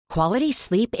Quality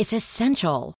sleep is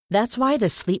essential. That's why the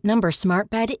Sleep Number Smart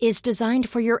Bed is designed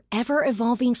for your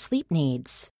ever-evolving sleep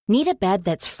needs. Need a bed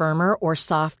that's firmer or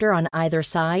softer on either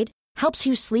side? Helps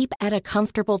you sleep at a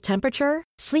comfortable temperature?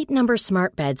 Sleep Number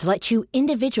Smart Beds let you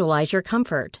individualize your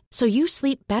comfort, so you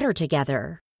sleep better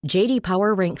together. J.D.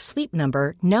 Power ranks Sleep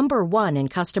Number number 1 in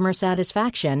customer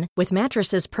satisfaction with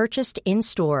mattresses purchased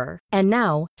in-store. And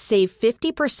now, save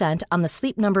 50% on the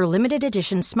Sleep Number Limited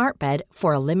Edition Smart Bed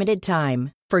for a limited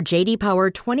time. For J.D. Power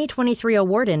 2023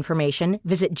 award information,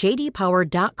 visit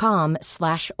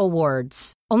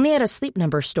jdpower.com/awards. Only at a Sleep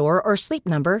Number store or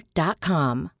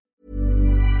sleepnumber.com.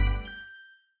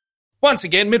 Once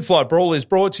again, Mid-Flight Brawl is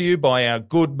brought to you by our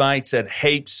good mates at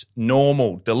Heaps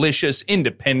Normal. Delicious,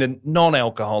 independent,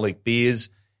 non-alcoholic beers.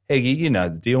 Heggy, you know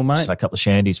the deal, mate. Just a couple of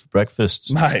shandies for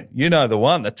breakfast. Mate, you know the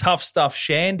one. The Tough Stuff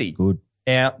Shandy. Good.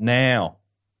 Out now.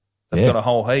 They've got a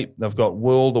whole heap. They've got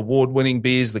world award-winning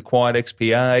beers, the Quiet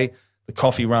XPA, the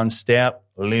Coffee Run Stout,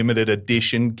 limited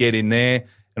edition. Get in there.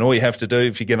 And all you have to do,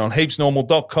 if you get on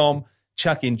heapsnormal.com,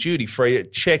 chuck in duty-free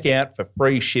at checkout for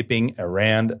free shipping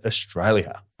around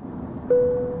Australia.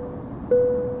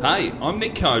 Hey, I'm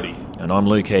Nick Cody. And I'm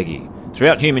Luke Heggie.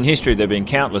 Throughout human history, there have been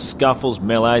countless scuffles,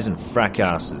 melees and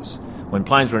fracasses. When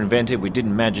planes were invented, we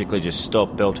didn't magically just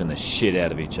stop belting the shit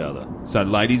out of each other. So,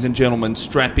 ladies and gentlemen,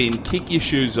 strap in, kick your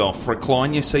shoes off,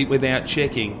 recline your seat without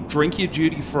checking, drink your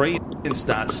duty-free and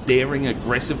start staring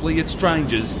aggressively at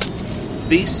strangers.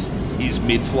 This is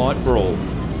Mid-Flight Brawl.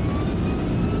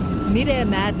 Mid-air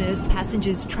madness,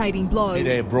 passengers trading blows.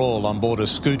 Mid-air brawl on board a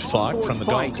scoot flight from the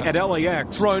Gold Coast. At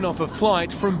LAX. Thrown off a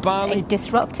flight from Bali. A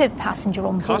disruptive passenger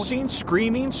on board. Cussing,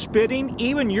 screaming, spitting,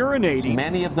 even urinating.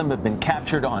 Many of them have been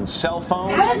captured on cell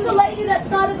phones. Where's the lady that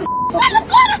started the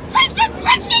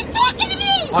talking to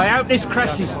me? I hope this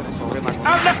crashes.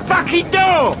 Out the fucking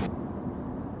door!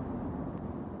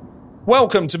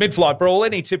 Welcome to Mid-Flight Brawl.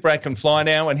 Any tip rat can fly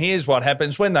now, and here's what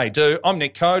happens when they do. I'm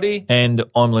Nick Cody. And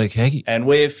I'm Luke Heggie. And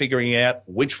we're figuring out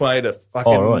which way to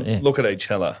fucking look at each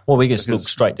other. Well, we just look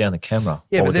straight down the camera.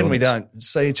 Yeah, but then we don't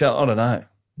see each other. I don't know.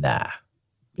 Nah.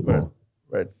 We're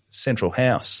at Central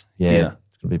House. Yeah, here.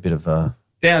 it's going to be a bit of...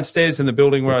 Downstairs in the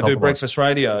building where I do breakfast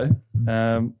radio,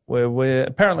 where we're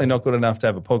apparently not good enough to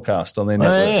have a podcast on their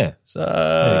network. Oh, yeah.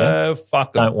 So,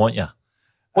 fuck them. Don't want you.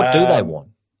 What do they want?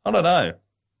 I don't know.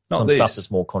 Not Some this. stuff that's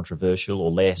more controversial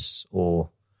or less, or...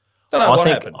 Don't know what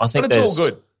happened, I think but it's all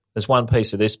good. There's one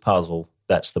piece of this puzzle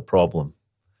that's the problem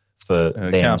for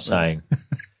them saying,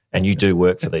 and you do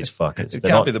work for these fuckers. It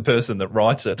can't be the person that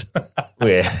writes it.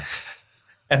 Yeah.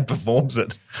 And performs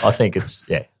it. I think it's,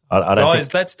 yeah. I don't Guys,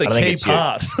 that's the key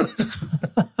part.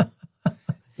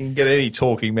 You can get any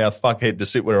talking mouth fuckhead to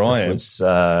sit where I am.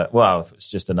 If it's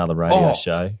just another radio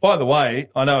show. By the way,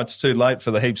 I know it's too late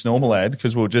for the Heaps Normal ad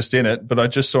because we're just in it, but I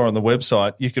just saw on the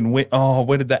website you can win. Oh,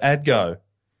 where did the ad go?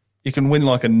 You can win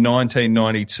like a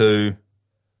 1992.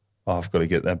 Oh, I've got to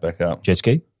get that back up. Jet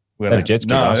ski? We had a jet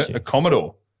ski last year. A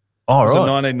Commodore. Oh, right. It was a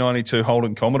 1992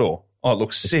 Holden Commodore. Oh, it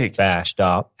looks sick. Bashed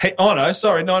up. Hey,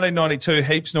 1992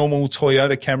 Heaps Normal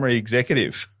Toyota Camry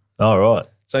Executive. Oh, right.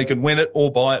 So you can win it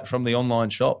or buy it from the online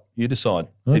shop. You decide.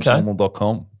 Okay.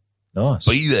 Heapsnormal.com. Nice.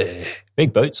 Be there.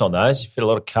 Big boots on those. You fit a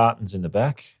lot of cartons in the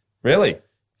back. Really?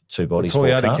 Two bodies,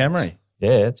 Toyota 4 cartons. Camry?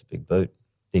 Yeah, it's a big boot.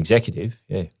 The Executive,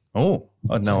 yeah. Oh,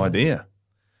 I had no idea.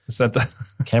 Is that the...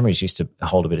 Camrys used to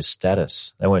hold a bit of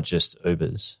status. They weren't just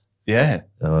Ubers. Yeah.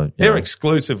 They're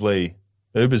exclusively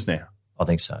Ubers now. I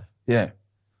think so. Yeah.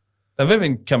 They've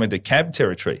even come into cab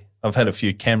territory. I've had a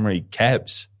few Camry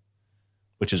cabs,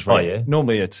 which is rare. Yeah.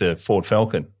 Normally it's a Ford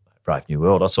Falcon. Brave New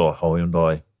World. I saw a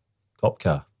Hyundai cop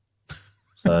car.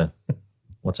 So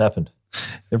what's happened?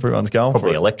 Everyone's going Probably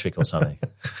for it. Electric or something.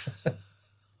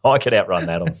 I could outrun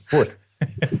that on foot.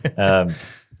 I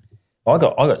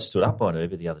got stood up by an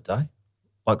Uber the other day.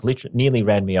 Like literally nearly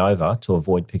ran me over to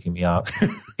avoid picking me up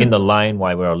in the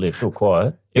laneway where I live. Real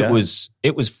quiet. It was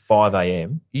 5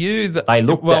 a.m. They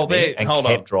looked at me and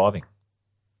kept driving.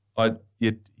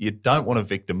 You don't want to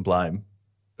victim blame,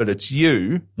 but it's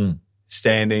you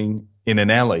standing in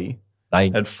an alley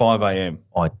at 5 a.m.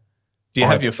 Do you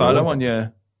have your photo on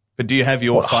your? But do you have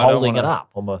your photo holding it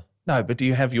up on my? No, but do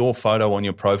you have your photo on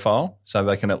your profile so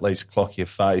they can at least clock your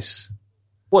face?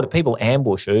 What do people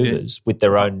ambush Ubers with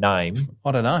their own name?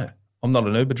 I don't know. I'm not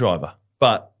an Uber driver,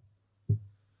 but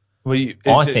was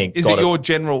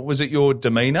it your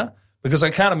demeanour? Because I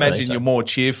can't imagine you're more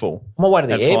cheerful. On my way to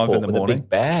the at airport 5 in the with morning. a big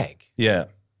bag. Yeah.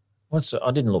 I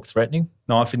didn't look threatening.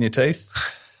 Knife in your teeth?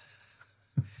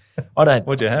 I don't.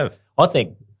 What'd you have? I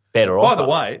think better off. By the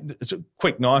way, it's a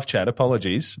quick knife chat.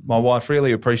 Apologies. My wife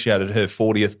really appreciated her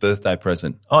 40th birthday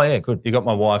present. Oh, yeah, good. You got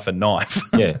my wife a knife.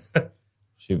 Yeah.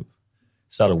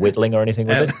 Started whittling or anything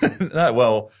with it? No,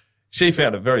 well, she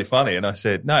found it very funny, and I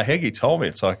said, no, Heggie told me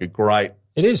it's like a great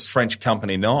French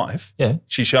company knife. Yeah.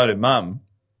 She showed her mum.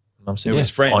 Mum said, it was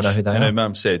French. I know who they are. And her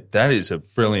mum said, that is a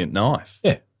brilliant knife.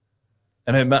 Yeah.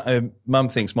 And her mum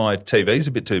thinks my TV's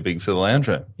a bit too big for the lounge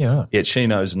room. Yeah, right. Yet she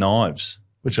knows knives,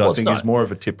 which I think is more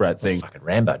of a tip rat thing fucking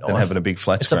Rambo knife than having a big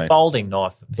flat screen. It's a folding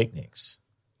knife for picnics.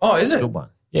 Oh, is it? It's a good one.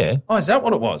 Yeah. Oh, is that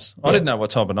what it was? I didn't know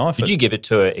what type of knife Did you give it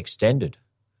to her extended?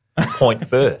 Point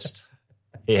first.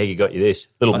 Yeah, you got you this.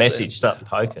 Little message, something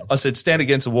poking. I said, stand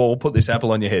against the wall, put this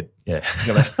apple on your head. Yeah.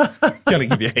 I'm going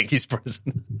to give you Heggie's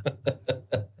present.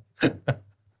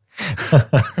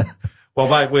 Well,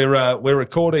 mate, we're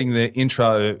recording the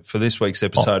intro for this week's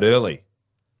episode early.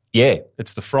 Yeah.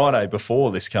 It's the Friday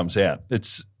before this comes out.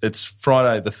 It's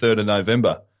Friday the 3rd of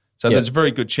November. So there's a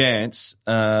very good chance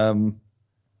that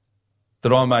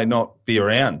I may not be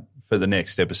around for the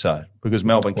next episode because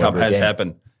Melbourne Cup has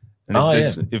happened. And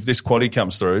if this quaddie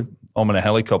comes through, I'm in a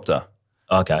helicopter.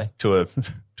 Okay. To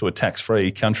a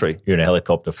tax-free country. You're in a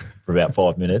helicopter for about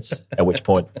 5 minutes, at which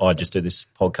point I just do this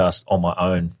podcast on my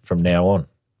own from now on.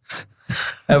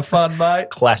 Have fun, mate.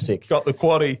 Classic. Got the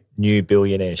quaddie. New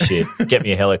billionaire shit. Get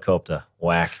me a helicopter.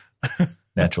 Whack.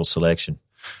 Natural selection.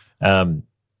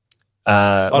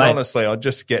 Honestly,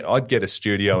 I'd get a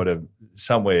studio at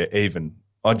somewhere even.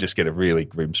 I'd just get a really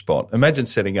grim spot. Imagine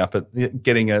setting up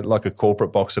getting a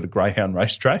corporate box at a Greyhound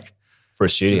racetrack. For a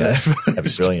studio. That'd be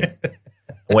brilliant.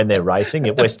 When they're racing,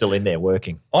 we're still in there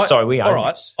working. We own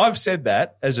this. I've said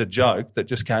that as a joke that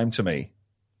just came to me.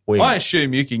 I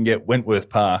assume you can get Wentworth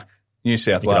Park, New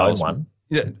South Wales. You can own one.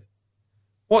 Yeah.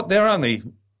 What? They're only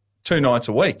 2 nights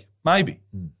a week, maybe.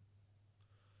 Do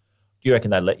you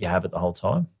reckon they'd let you have it the whole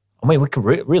time? I mean, we could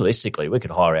realistically, we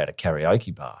could hire out a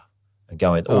karaoke bar and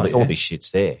go in. All this shit's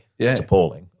there. Yeah. It's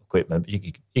appalling equipment, but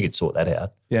you could sort that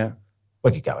out. Yeah.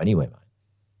 We could go anywhere,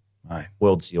 mate.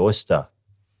 World's the oyster.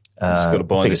 Just got to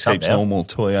buy this Heaps Normal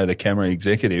Toyota Camry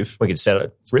Executive. We could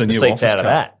rip the seats out of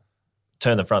that,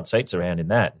 turn the front seats around in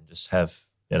that, and just have,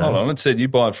 Hold on, it said you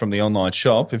buy it from the online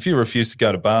shop. If you refuse to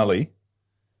go to Bali,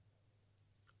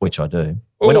 which I do,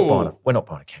 we're not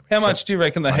buying a Camry. How much do you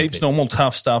reckon the Heaps Normal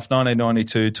Tough Stuff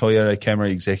 1992 Toyota Camry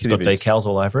Executive is? It's got decals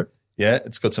all over it. Yeah,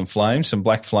 it's got some flames, some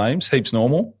black flames. Heaps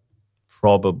Normal.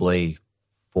 Probably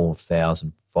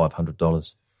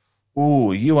 $4,500.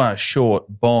 Ooh, you are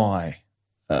short by.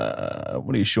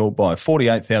 What are you short by?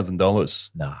 $48,000.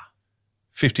 Nah.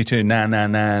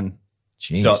 52,999.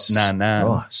 Jeez.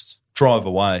 Christ. Drive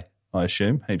away, I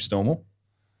assume. Heaps Normal.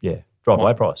 Yeah. Drive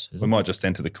away price. We might just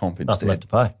enter the comp instead. Nothing left to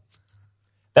pay.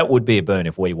 That would be a boon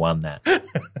if we won that.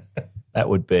 That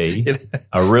would be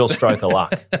a real stroke of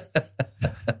luck.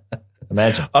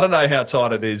 Imagine. I don't know how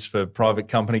tight it is for private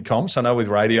company comps. I know with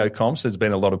radio comps there's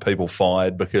been a lot of people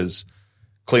fired because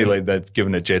clearly they've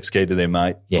given a jet ski to their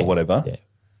mate or whatever. Yeah.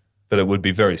 But it would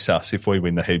be very sus if we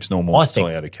win the Heaps Normal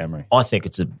Toyota Camry. I think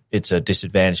it's a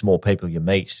disadvantage. More people you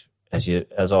meet as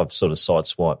I've sort of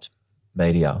sideswiped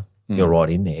media, you're right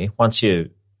in there. Once you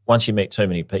meet too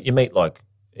many people, you meet like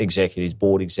executives,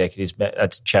 board executives,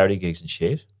 that's charity gigs and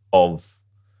shit of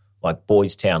like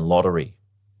Boys Town Lottery.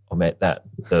 I met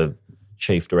the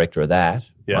chief director of that.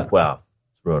 Yeah. Like, wow,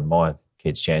 it's ruined my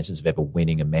kids' chances of ever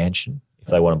winning a mansion if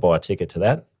they want to buy a ticket to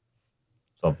that.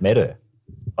 So I've met her.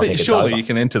 I think surely you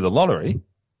can enter the lottery.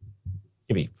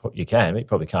 You can. You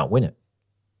probably can't win it.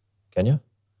 Can you?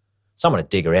 Someone to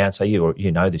dig around, say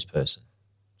you know this person.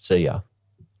 See ya.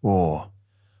 Oh.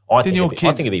 I think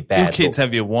it'd be bad. Your kids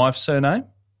have your wife's surname?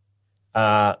 They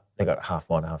got half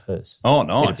mine, half hers. Oh,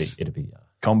 nice. It'd be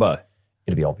combo.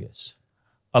 It'd be obvious.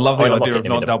 I love the idea of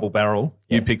not double barrel.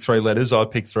 Yeah. You pick 3 letters, I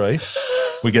pick 3.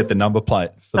 We get the number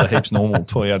plate for the Heaps Normal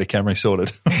Toyota Camry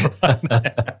sorted.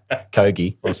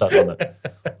 Kogi or something on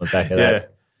the back of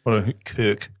that. What a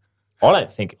Kirk. I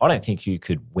don't think you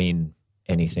could win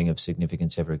anything of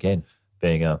significance ever again.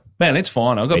 Being a man, it's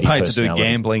fine. I got paid to do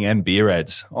gambling and beer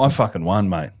ads. I fucking won,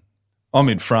 mate. I'm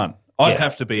in front. I'd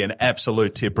have to be an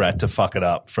absolute tip rat to fuck it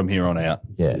up from here on out.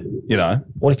 Yeah. You know?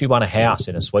 What if you won a house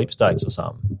in a sweepstakes or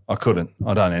something? I couldn't.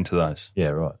 I don't enter those. Yeah,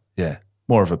 right. Yeah.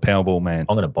 More of a Powerball man.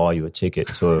 I'm going to buy you a ticket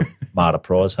to a Marta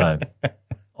Prize home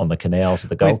on the canals of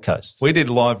the Gold Coast. We did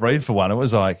a live read for one. It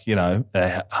was like,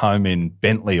 a home in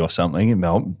Bentley or something in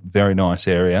Melbourne, very nice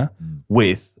area,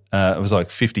 with, it was like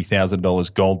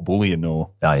 $50,000 gold bullion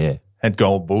had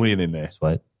gold bullion in there.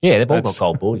 Sweet. Yeah, they've all got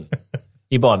gold bullion.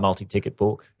 You buy a multi-ticket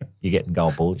book, you're getting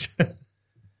gold bullion. I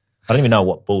don't even know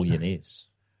what bullion is.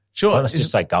 Sure. Let's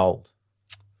just say gold.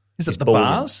 Is it the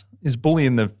bars? Is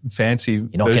bullion the fancy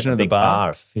version of the bar? You're not getting a big bar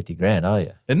of $50,000, are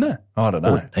you? Isn't it? I don't know.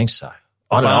 I wouldn't think so.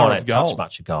 I don't touch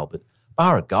much of gold, but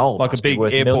Bar of gold, like a big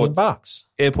worth airport, $1 million.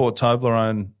 Airport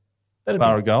Toblerone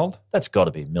bar of gold. That's got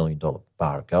to be $1 million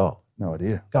bar of gold. No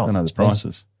idea. Gold, I don't know the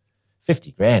prices.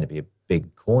 $50,000 to be a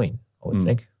big coin, I would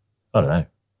think. I don't know.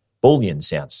 Bullion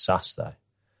sounds sus though.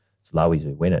 It's Lowies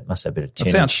who win it. Must have a bit of tin.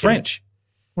 It sounds French.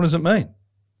 What does it mean?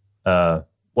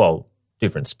 Well,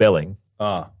 different spelling.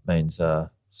 Means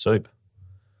soup.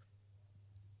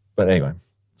 But anyway,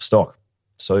 stock,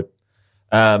 soup.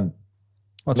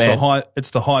 It's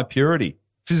the high purity.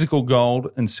 Physical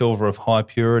gold and silver of high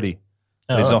purity.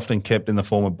 It is often kept in the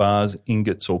form of bars,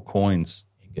 ingots, or coins.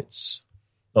 Ingots.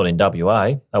 Not in WA.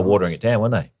 They were watering it down,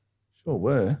 weren't they? Sure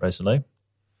were. Recently.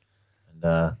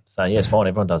 And saying, yes, fine,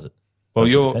 everyone does it. Well,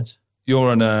 you're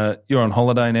on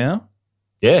holiday now?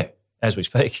 Yeah, as we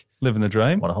speak. Living the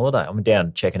dream? I'm on a holiday. I'm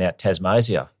down checking out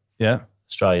Tasmania. Yeah.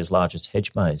 Australia's largest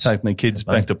hedge maze. Taking the kids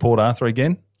back to Port Arthur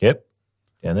again? Yep.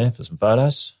 Down there for some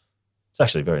photos. It's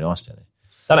actually very nice down there.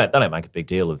 They don't make a big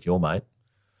deal of your mate.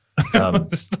 They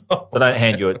don't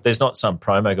hand you it. There's not some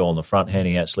promo guy on the front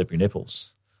handing out slippery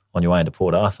nipples on your way into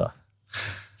Port Arthur.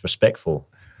 It's respectful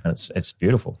and it's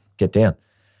beautiful. Get down.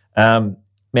 Man,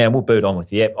 we'll boot on with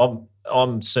the app.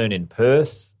 I'm soon in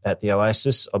Perth at the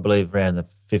Oasis, I believe around the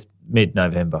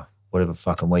mid-November, whatever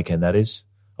fucking weekend that is.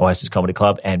 Oasis Comedy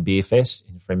Club and Beer Fest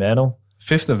in Fremantle.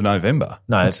 5th of November?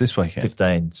 No, it's this weekend.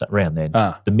 15, around then.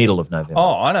 The middle of November.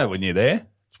 Oh, I know when you're there.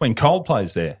 It's when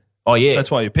Coldplay's there. Oh, yeah.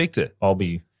 That's why you picked it. I'll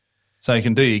be... So you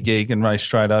can do your gig and race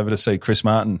straight over to see Chris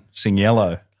Martin sing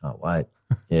Yellow. Oh, wait.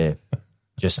 Yeah.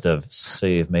 Just a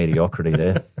sea of mediocrity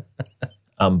there.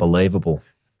 Unbelievable.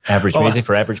 Average music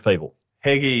for average people.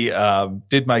 Heggie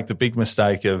did make the big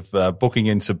mistake of booking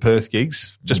in some Perth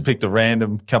gigs. Just picked a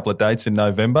random couple of dates in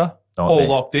November. All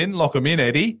locked in. Lock them in,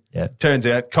 Eddie. Yeah. Turns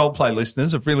out Coldplay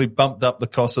listeners have really bumped up the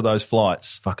cost of those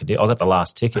flights. Fucking did. I got the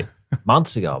last ticket.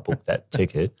 Months ago I booked that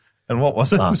ticket. And what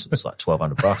was it? It was like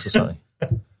 $1,200 or something.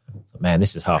 Man,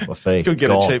 this is half my fee. You'll get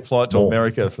a cheap flight to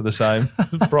America for the same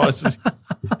price as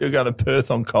you're going to Perth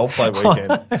on Coldplay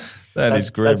weekend. That's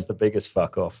grim. That's the biggest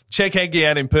fuck off. Check Heggie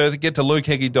out in Perth. Get to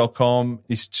lukeheggie.com.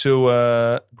 His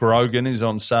tour, Grogan, is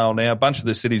on sale now. A bunch of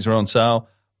the cities are on sale.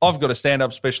 I've got a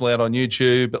stand-up special out on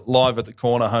YouTube, live at the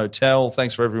Corner Hotel.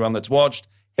 Thanks for everyone that's watched.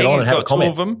 Heggie's got two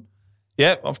of them.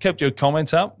 Yeah, I've kept your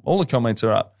comments up. All the comments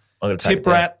are up. Tip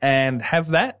Rat and Have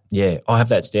That. Yeah, I have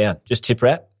that's down. Just Tip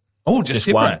Rat. Oh, just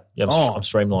Tip Rat. Yeah, I'm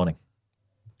streamlining.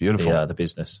 Beautiful. The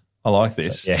business. I like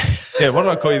this. So, yeah. Yeah, what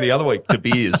did I call you the other week? The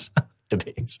beers. The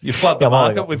beers. You flood the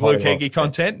market with Luke Heggie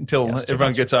content until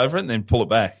everyone gets over it and then pull it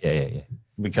back. Yeah. It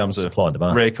becomes supply and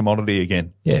demand. Rare commodity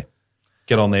again. Yeah.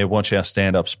 Get on there, watch our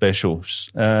stand-up specials.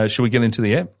 Should we get into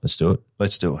the app? Let's do it.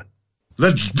 Let's do it.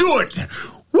 Let's do it.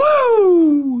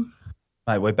 Woo!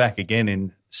 Mate, we're back again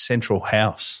in Central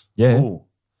House. Yeah. Ooh.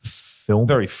 Film.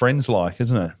 Very Friends-like,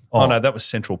 isn't it? Oh, no, that was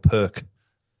Central Perk.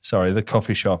 Sorry, the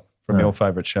coffee shop from your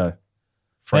favourite show,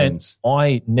 Friends. Man,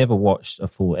 I never watched a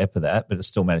full ep of that, but I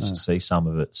still managed to see some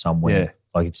of it somewhere. Yeah.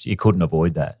 Like you couldn't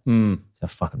avoid that. Mm. How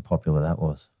fucking popular that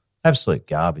was. Absolute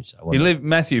garbage, though. Wasn't it?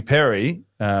 Matthew Perry,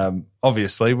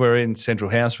 obviously, we're in Central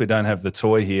House. We don't have the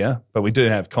toy here, but we do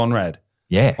have Conrad.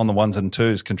 Yeah. On the ones and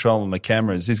twos, controlling the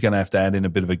cameras. He's going to have to add in a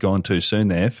bit of a gone too soon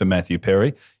there for Matthew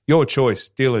Perry. Your choice,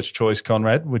 dealer's choice,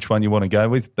 Conrad. Which one you want to go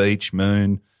with? Beach,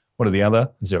 moon, what are the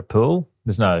other? Is there a pool?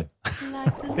 There's no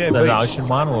there's an ocean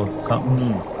one or something.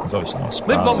 There's obviously no spa.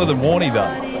 Live longer than Warnie,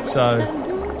 though. So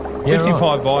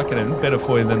 55 Vicodin, better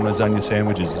for you than lasagna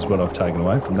sandwiches is what I've taken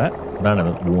away from that. I don't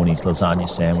know Warnie's lasagna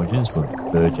sandwiches were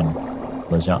virgin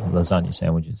lasagna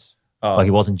sandwiches. Oh. Like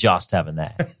he wasn't just having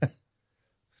that.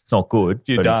 It's not good. A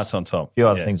few darts on top. A few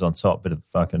other things on top, bit of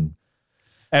fucking...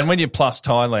 And when you're plus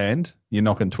Thailand, you're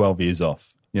knocking 12 years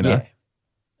off, you know? Yeah.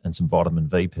 And some vitamin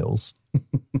V pills.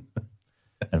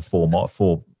 And four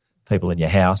people in your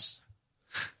house.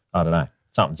 I don't know.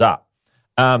 Something's up.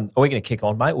 Are we going to kick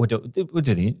on, mate? We'll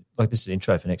do this is the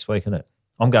intro for next week, isn't it?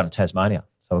 I'm going to Tasmania,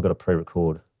 so we've got to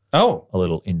pre-record a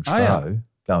little intro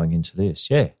going into this.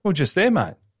 Yeah. Well, just there,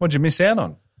 mate. What'd you miss out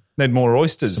on? Need more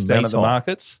oysters down at the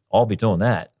markets? I'll be doing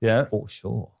that. Yeah. For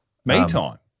sure. Me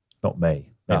time? Not me.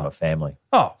 My family.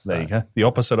 Oh, there you go. The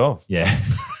opposite of. Yeah.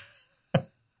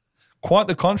 Quite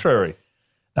the contrary.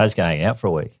 I was going out for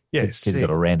a week. Yeah, Kids got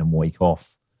a random week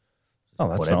off. Oh,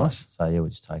 that's nice. So, yeah, we'll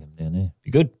just take them down there.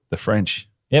 Be good. The French.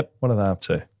 Yep. What are they up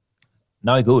to?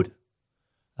 No good.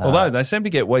 Although they seem to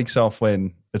get weeks off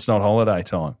when it's not holiday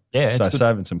time. Yeah. So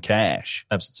saving some cash.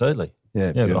 Absolutely.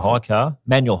 Yeah, we've got a hire car,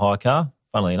 manual hire car.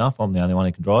 Funnily enough, I'm the only one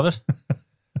who can drive it,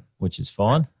 which is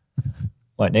fine.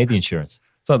 Won't need the insurance.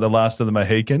 It's like the last of the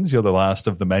Mohicans. You're the last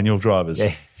of the manual drivers.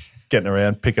 Yeah. Getting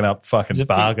around, picking up fucking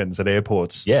bargains at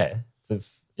airports. Yeah.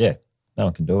 No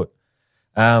one can do it.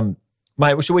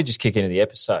 Mate, should we just kick into the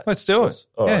episode? Let's do it.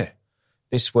 All yeah. Right.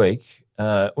 This week,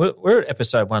 we're at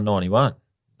episode 191.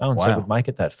 No one said we'd make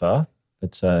it that far,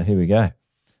 but here we go.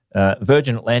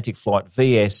 Virgin Atlantic flight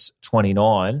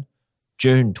VS29,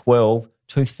 June 12,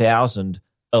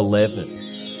 2011.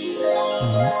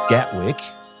 Gatwick,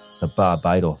 the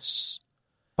Barbados.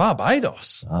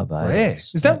 Barbados? Barbados. Rare.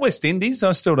 Is that West Indies?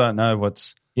 I still don't know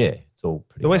what's... Yeah, it's all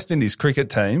pretty... The West Indies cricket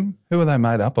team, who are they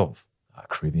made up of?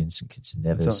 Caribbean, St Kitts and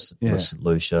Nevis, St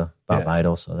Lucia,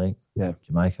 Barbados, I think. Yeah.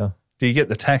 Jamaica. Do you get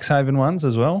the tax haven ones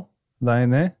as well? Are they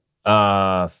in there?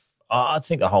 I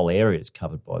think the whole area is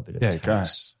covered by a bit of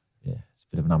tax. Yeah, it's a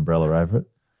bit of an umbrella over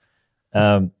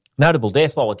it. Notable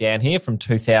death while we're down here from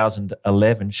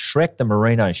 2011, Shrek the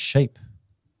Merino sheep.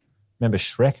 Remember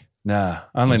Shrek? Nah,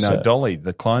 only know Dolly,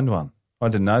 the cloned one. I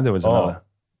didn't know there was another.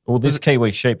 Well, this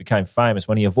Kiwi sheep became famous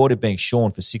when he avoided being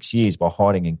shorn for 6 years by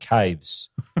hiding in caves.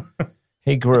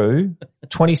 He grew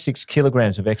 26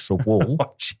 kilograms of extra wool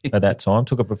at that time,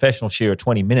 took a professional shearer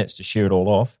 20 minutes to shear it all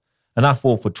off, enough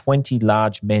wool for 20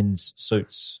 large men's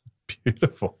suits.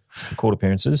 Beautiful. For court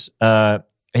appearances.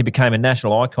 He became a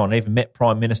national icon and even met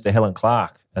Prime Minister Helen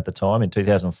Clark at the time in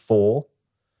 2004.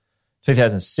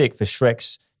 2006, for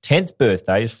Shrek's 10th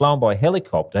birthday, he was flown by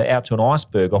helicopter out to an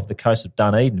iceberg off the coast of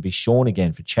Dunedin to be shorn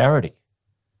again for charity.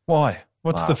 Why?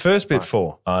 What's the first bit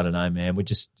for? I don't know, man. We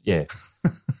just,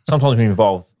 Sometimes we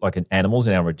involve like animals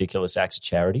in our ridiculous acts of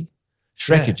charity.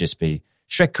 Shrek could just be,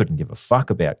 Shrek couldn't give a fuck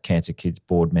about Cancer Kids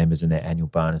board members and their annual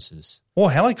bonuses.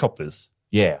 Or helicopters.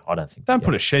 Yeah, I don't think. Don't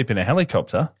put a sheep in a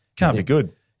helicopter. Can't be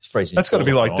good. It's freezing. That's got to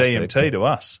be like DMT to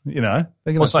us, you know.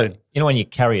 They're going to say, when you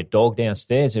carry a dog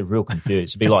downstairs, they're real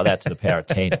confused. It'd be like that to the power of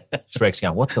 10. Shrek's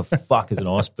going, what the fuck is an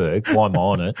iceberg? Why am I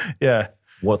on it? Yeah.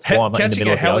 Why am I in the catching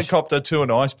middle a of the ocean? helicopter to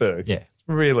an iceberg. Yeah.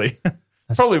 Really.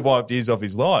 Probably wiped years off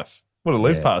his life. Would have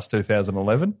lived past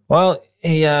 2011. Well,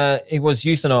 he was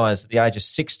euthanised at the age of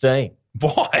 16.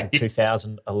 Why? In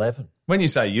 2011. When you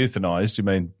say euthanised, you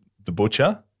mean the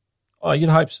butcher? Oh, you'd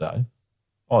hope so.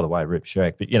 Either way, rip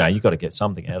Shrek. But, you've got to get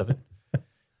something out of it. You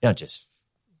don't just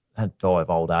die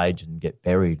of old age and get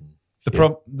buried. And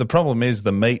the problem is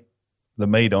the meat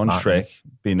on mutton. Shrek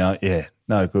be no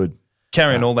good.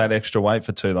 Carrying all that extra weight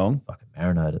for too long. Fucking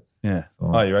marinate it. Yeah.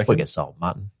 Fine. Oh, you reckon? We get sold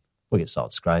mutton. We get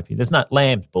sold scrapey. There's no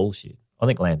lamb's bullshit. I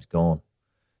think lamb's gone.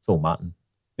 It's all mutton.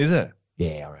 Is it?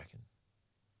 Yeah, I reckon.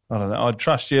 I don't know. I'd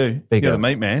trust you. You're the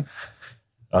meat man.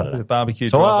 I don't know. The barbecue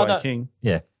driveway king.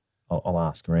 Yeah, I'll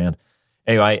ask around.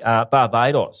 Anyway,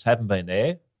 Barbados haven't been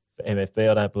there for MFB,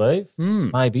 I don't believe.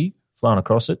 Maybe flown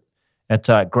across it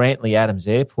at Grantley Adams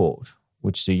Airport,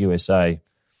 which the USA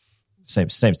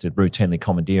seems to routinely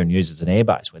commandeer and use as an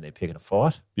airbase when they're picking a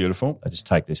fight. Beautiful. They just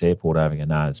take this airport over and go,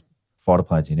 no, there's fighter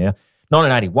planes here now.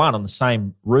 1981 on the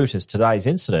same route as today's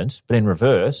incident, but in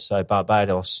reverse, so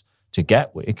Barbados to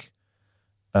Gatwick,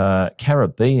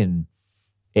 Caribbean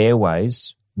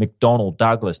Airways, McDonnell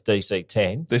Douglas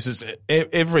DC-10. This is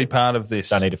every part of this.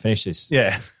 Don't need to finish this.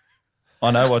 Yeah.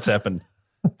 I know what's happened.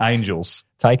 Angels.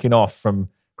 Taking off from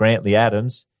Grantley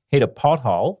Adams, hit a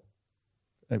pothole.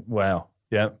 Wow.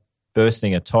 Yeah.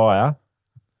 Bursting a tyre.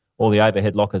 All the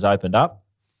overhead lockers opened up.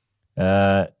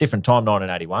 Different time,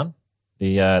 1981.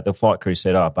 The flight crew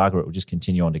said, bugger it, we'll just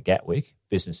continue on to Gatwick,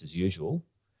 business as usual,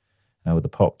 with the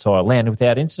pop tyre. Landed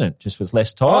without incident, just with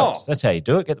less tyres. That's how you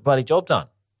do it. Get the bloody job done.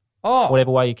 Whatever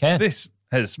way you can. This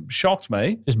has shocked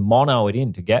me. Just mono it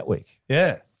in to Gatwick.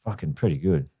 Yeah. Fucking pretty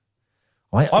good.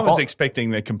 I was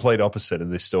expecting the complete opposite of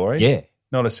this story. Yeah.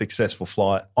 Not a successful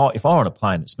flight. If I were on a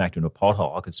plane that smacked into a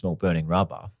pothole, I could smell burning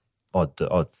rubber. I'd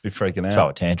be freaking out. Throw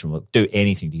a tantrum, do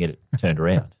anything to get it turned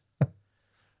around.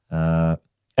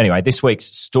 Anyway, this week's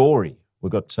story,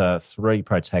 we've got three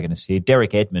protagonists here.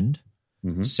 Derek Edmond,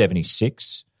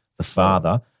 76, the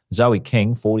father. Zoe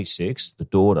King, 46, the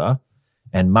daughter.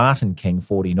 And Martin King,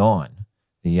 49,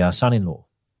 the son-in-law.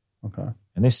 Okay.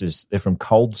 And they're from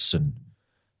Coldson,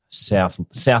 south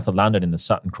of London in the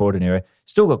Sutton Croydon area.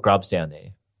 Still got grubs down there.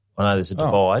 I know there's a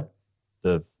divide,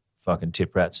 the fucking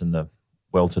tip rats and the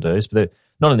well-to-dos, but they're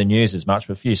not in the news as much,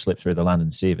 but a few slip through the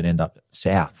London sieve and end up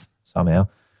south somehow.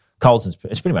 Coldson's,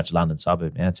 it's pretty much a London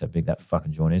suburb now. That's how big that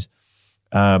fucking joint is.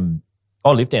 I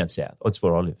live down south. That's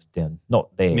where I live, down,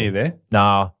 not there. Near there?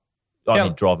 No, I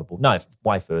mean drivable. No,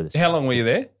 way further south. How long were you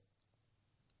there?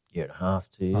 Year and a half,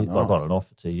 2 years. Nice. I got it off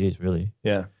for 2 years, really.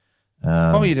 Yeah.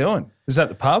 What were you doing? Was that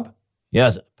the pub? Yeah, I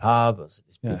was at the pub. I was at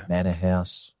this big manor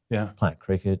house. Yeah. Playing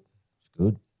cricket. It's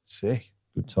good. Sick.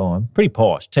 Good time. Pretty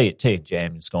posh. Tea and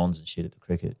jam and scones and shit at the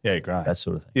cricket. Yeah, great. That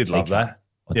sort of thing. You'd love that.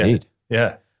 I did.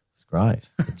 Yeah. It's great.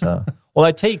 But,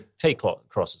 although tea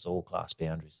crosses all class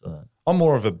boundaries. I'm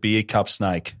more of a beer cup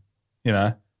snake, you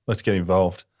know. Let's get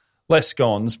involved. Less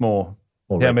scones, more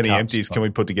how many empties can we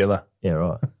put together? Yeah,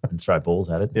 right. And throw balls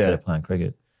at it instead of playing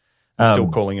cricket. Still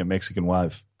calling it Mexican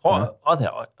wave. I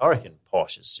reckon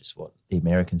posh is just what the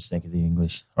Americans think of the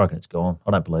English. I reckon it's gone.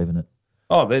 I don't believe in it.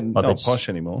 Oh, they're not posh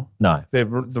anymore. No. The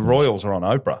Royals are on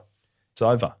Oprah. It's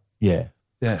over. Yeah.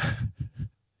 Yeah.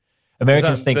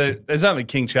 Americans think... There's only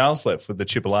King Charles left with the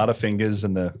chipolata fingers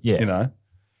and the, you know.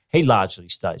 He largely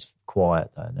stays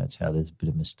quiet, though, and that's how there's a bit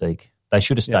of mystique. They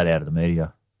should have stayed out of the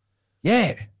media.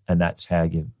 Yeah. And that's how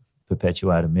you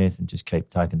perpetuate a myth and just keep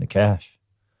taking the cash.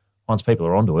 Once people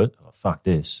are onto it, fuck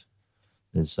this.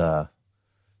 There's Oprah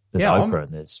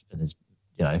and there's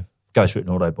you know, ghostwritten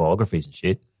autobiographies and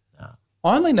shit.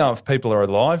 I only know if people are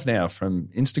alive now from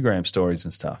Instagram stories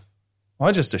and stuff.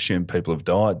 I just assume people have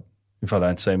died if I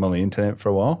don't see them on the internet for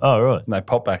a while. Oh, right. And they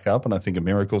pop back up and I think a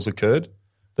miracle's occurred.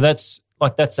 But that's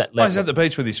that level. Oh, he's at the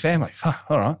beach with his family.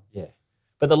 All right. Yeah.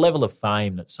 But the level of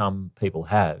fame that some people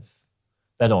have,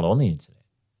 they're not on the internet.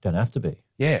 Don't have to be.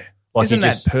 Yeah. Isn't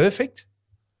that perfect?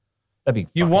 That'd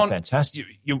be fantastic.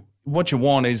 What you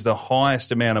want is the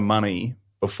highest amount of money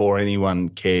before anyone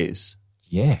cares.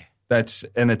 Yeah. It's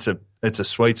a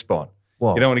sweet spot.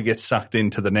 Well, you don't want to get sucked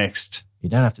into the next. You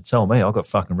don't have to tell me. I got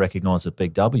fucking recognised at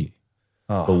Big W.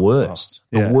 The worst.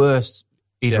 The worst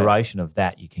iteration of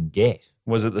that you can get.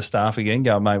 Was it the staff again?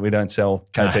 Go, mate, we don't sell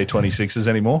KT26s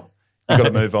anymore. You've got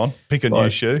to move on. Pick a new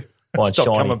shoe.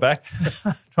 Stop coming back.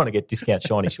 Trying to get discount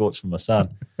shiny shorts from my son.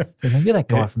 You're that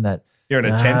guy from that. You're in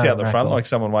a tent out the front like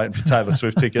someone waiting for Taylor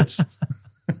Swift tickets.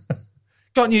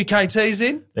 Got new KTs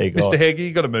in? There you go. Mr. Heggie,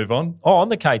 you got to move on. Oh, on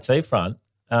the KT front.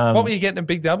 What were you getting at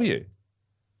Big W?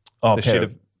 Oh, a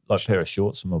pair of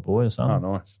shorts for my boy or something.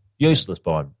 Oh, nice. Useless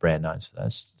buying brand names for that.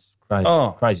 It's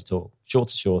crazy, crazy talk.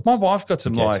 Shorts are shorts. My wife got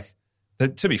some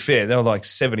to be fair, they were like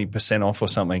 70% off or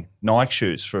something, Nike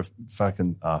shoes for a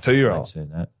fucking 2-year-old. I've seen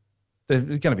that. They're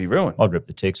going to be ruined. I'd rip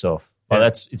the ticks off. Yeah.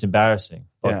 It's embarrassing.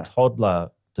 Like toddler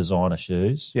designer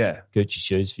shoes, Gucci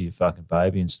shoes for your fucking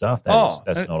baby and stuff.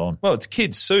 That's not on. Well, it's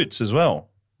kids' suits as well.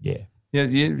 Yeah.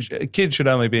 A kid should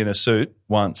only be in a suit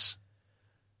once.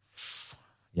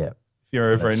 Yeah. If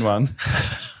you're ever in one.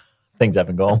 Things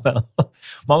haven't gone well.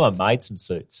 My mum made some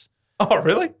suits. Oh,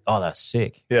 really? Oh, they're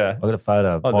sick. Yeah. I got a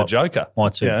photo. The Joker. My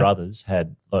two brothers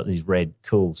had like these red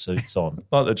cool suits on.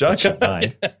 Like the Joker.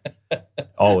 Made.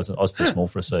 I was too small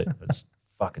for a suit. It's a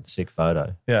fucking sick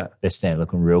photo. Yeah. They're standing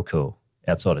looking real cool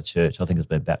outside of church. I think it was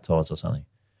been baptised or something.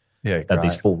 Yeah, They had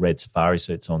these full red safari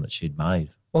suits on that she'd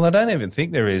made. Well, I don't even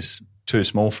think there is too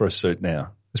small for a suit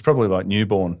now. It's probably like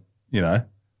newborn, you know.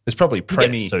 There's probably preemie. You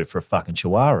get a suit for a fucking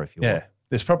chihuahua if you want. Yeah.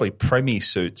 There's probably preemie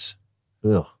suits.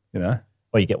 Ugh. You know.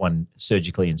 Or you get one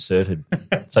surgically inserted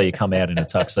so you come out in a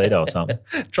tuxedo or something.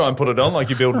 Try and put it on like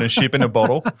you're building a ship in a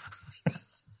bottle.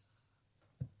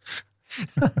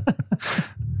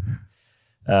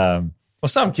 Well,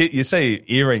 some kid, you see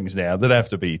earrings now that have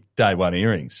to be day one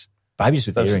earrings. Babies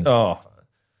with earrings. Oh.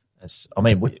 I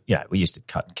mean, we used to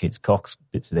cut kids'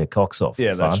 bits of their cocks off.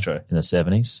 Yeah, that's true. In the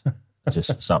 70s,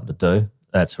 just for something to do.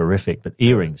 That's horrific. But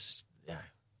earrings,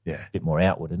 a bit more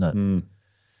outward, isn't it?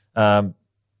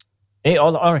 I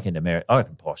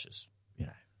reckon posh is,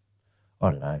 I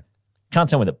don't know. Can't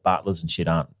tell me that butlers and shit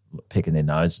aren't picking their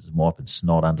noses and wiping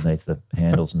snot underneath the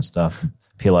handles and stuff,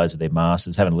 pillows of their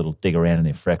masters, having a little dig around in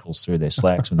their freckles through their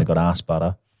slacks when they've got arse butter,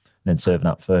 and then serving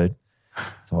up food.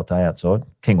 It's a hot day outside.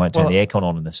 King won't turn the aircon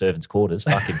on in the servants' quarters.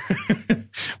 Fuck him.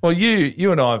 Well,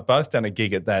 you and I have both done a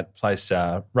gig at that place,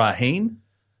 Raheen.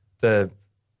 Did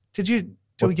you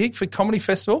do a gig for Comedy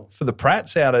Festival for the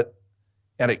Pratts out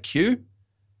at Kew?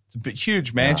 It's a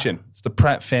huge mansion. No. It's the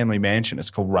Pratt family mansion. It's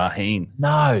called Raheen.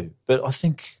 No, but I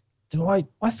think I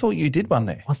thought you did one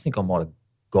there. I think I might have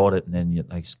got it, and then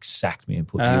they sacked me and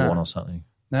put you on or something.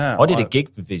 No, I did a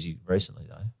gig for Vizzy recently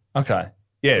though. Okay,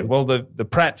 yeah. Well, the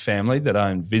Pratt family that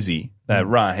own Vizzy,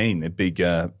 Raheen, their big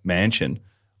mansion.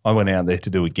 I went out there to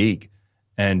do a gig,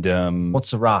 and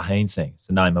what's the Raheen thing? It's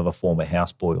the name of a former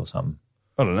houseboy or something.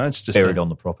 I don't know. It's just buried on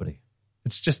the property.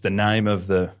 It's just the name of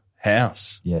the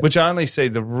house, yeah. Which I only see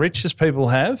the richest people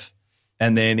have.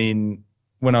 And then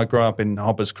when I grew up in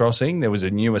Hoppers Crossing, there was a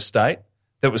new estate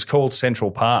that was called Central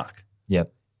Park.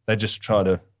 Yep. They just try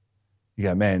to, you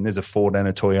go, man, there's a Ford and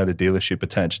a Toyota dealership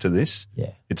attached to this.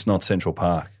 Yeah. It's not Central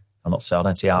Park. I don't see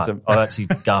Art. I don't see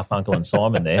Garfunkel and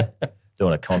Simon there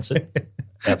doing a concert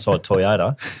outside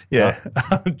Toyota. Yeah.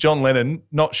 John Lennon,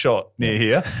 not shot near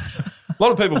here. A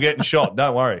lot of people getting shot,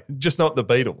 don't worry. Just not the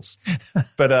Beatles.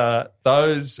 But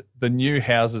the new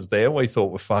houses there we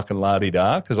thought were fucking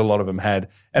la-di-da because a lot of them had,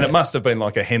 and it must have been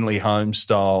like a Henley Holmes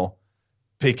style,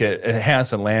 pick a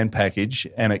house and land package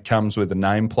and it comes with a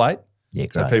nameplate. Yeah,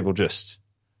 great. So people just,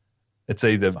 It's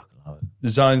either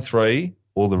Zone 3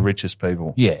 or the richest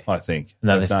people. Yeah. I think.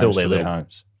 No, they fill their little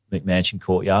homes. McMansion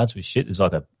courtyards with shit. There's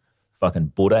like a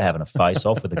fucking Buddha having a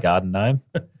face-off with a garden gnome.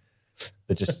 They're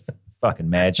just fucking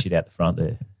mad shit out the front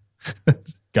there.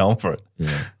 Going for it.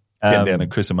 Yeah. Getting down to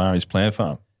Chris Amari's plant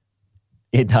farm.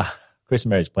 Chris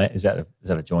Amari's plant, is that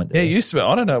a joint there? Yeah, it used to be.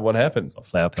 I don't know what happened.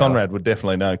 Flower power. Conrad would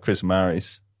definitely know Chris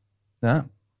Amari's. No.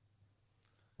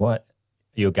 What?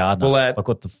 Are you a gardener? Well, like,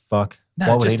 what the fuck?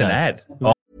 No, just an ad.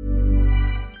 Oh.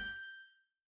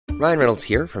 Ryan Reynolds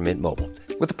here from Mint Mobile.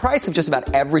 With the price of just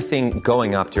about everything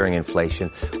going up during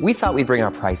inflation, we thought we'd bring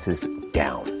our prices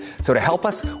down. So to help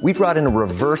us, we brought in a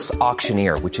reverse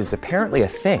auctioneer, which is apparently a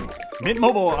thing. Mint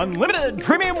Mobile Unlimited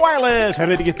Premium Wireless. How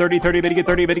to get 30, 30, bit to get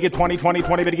 30, bit to get 20, 20,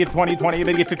 20, bit to get 20, 20,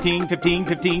 bit to get 15, 15,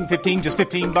 15, 15, just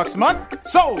 $15 a month?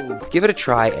 Sold! Give it a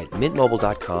try at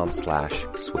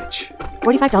mintmobile.com/switch.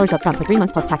 $45 up front for 3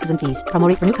 months plus taxes and fees. Promo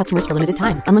rate for new customers for limited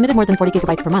time. Unlimited more than 40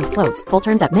 gigabytes per month. Slows full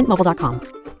terms at mintmobile.com.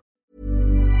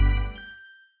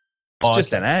 It's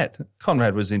just an ad.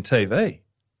 Conrad was in TV.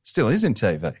 Still is in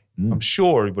TV. I'm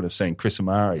sure he would have seen Chris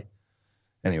Amari.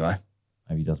 Anyway.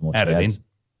 Maybe he doesn't watch add it in.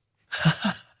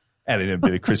 Add in a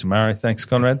bit of Chris Amari. Thanks,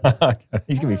 Conrad.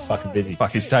 He's going to be fucking busy.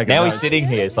 Fuck, he's taking Now notes. he's sitting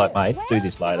here. It's like, mate, do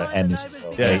this later and this as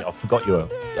well. Yeah. I forgot you were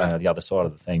the other side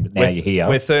of the thing, but now you're here.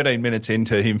 We're 13 minutes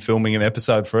into him filming an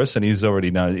episode for us and he's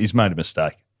already known he's made a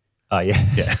mistake. Oh, yeah.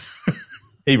 Yeah.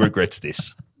 He regrets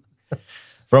this.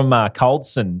 From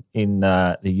Coldson in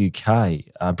the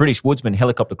UK, British woodsman,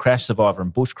 helicopter crash survivor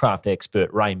and bushcraft expert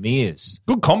Ray Mears.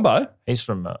 Good combo. He's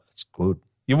from, it's good.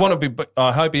 You want to be,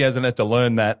 I hope he hasn't had to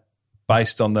learn that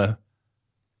based on the,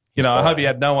 I hope he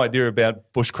had no idea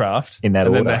about bushcraft. In that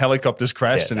and order. then the helicopters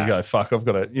crashed and you go, fuck, I've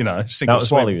got to, sink or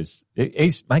swim. While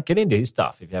mate, get into his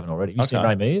stuff if you haven't already. You seen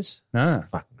Ray Mears? No.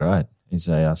 Fucking great. He's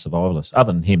a survivalist.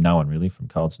 Other than him, no one really from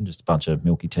Coldson, just a bunch of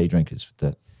milky tea drinkers with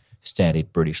the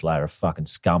standard British layer of fucking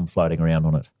scum floating around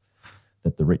on it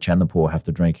that the rich and the poor have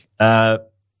to drink. In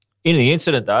the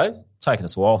incident, though, taking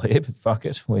us a while here, but fuck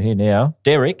it, we're here now.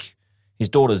 Derek, his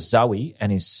daughter Zoe,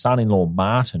 and his son-in-law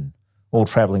Martin all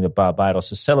travelling to Barbados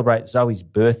to celebrate Zoe's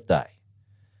birthday.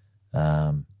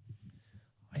 I'll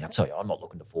tell you, I'm not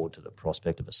looking forward to the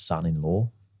prospect of a son-in-law.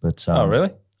 But oh, really?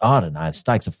 I don't know. The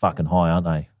stakes are fucking high, aren't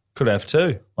they? Could have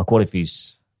two. Like, what if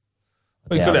he's...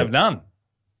 We could have none.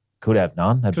 Could have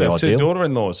none. That'd could be have ideal. two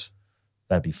daughter-in-laws.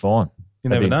 That'd be fine. You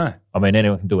never know. I mean,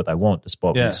 anyone can do what they want,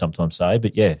 despite what you sometimes say.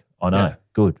 But, yeah, I know. Yeah.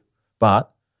 Good. But,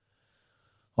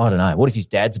 I don't know. What if his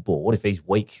dad's a ball? What if he's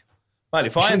weak? Mate,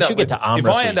 if I end up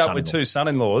with two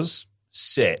son-in-laws,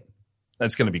 set,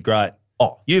 that's going to be great.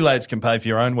 Oh. You lads can pay for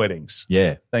your own weddings.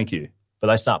 Yeah. Thank you. But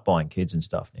they start buying kids and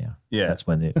stuff now. Yeah. That's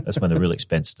when the real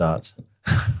expense starts.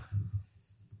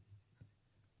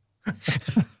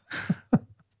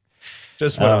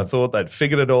 Just when I thought they'd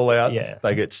figured it all out,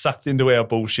 they get sucked into our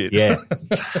bullshit. Yeah.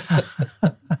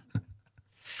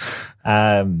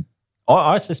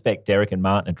 I suspect Derek and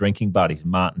Martin are drinking buddies.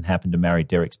 Martin happened to marry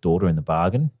Derek's daughter in the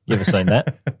bargain. You ever seen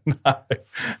that? No.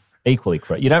 Equally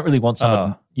correct. You don't really want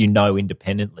someone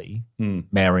independently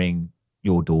marrying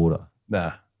your daughter.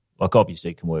 Nah. Like,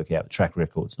 obviously it can work out. The track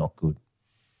record's not good.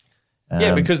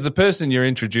 Yeah, because the person you're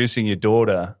introducing your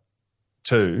daughter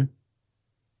to,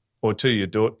 or to your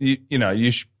daughter,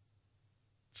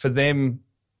 for them,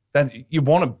 that you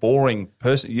want a boring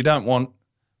person. You don't want,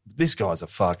 this guy's a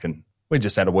fucking, we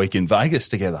just had a week in Vegas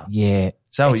together. Yeah.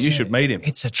 Zoe, you should meet him.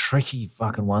 It's a tricky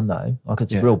fucking one, though. Like,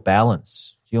 it's a real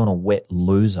balance. You want a wet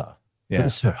loser. Yeah. But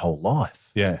it's her whole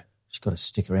life. Yeah. She's got to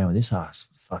stick around with this ass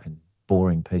fucking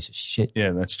boring piece of shit.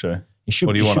 Yeah, that's true. You should,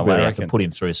 what do you want, should really have to put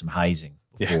him through some hazing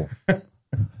before. Yeah.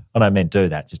 I don't mean do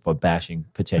that just by bashing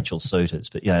potential suitors,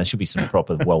 but, there should be some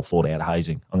proper, well-thought-out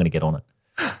hazing. I'm going to get on it.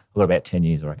 I've got about 10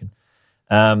 years, I reckon.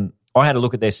 I had a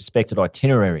look at their suspected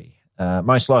itinerary.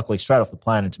 Most likely straight off the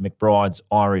plane into McBride's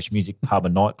Irish Music Pub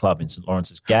and Nightclub in St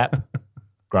Lawrence's Gap.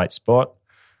 Great spot.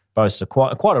 Boasts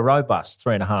quite a robust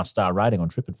 3.5-star rating on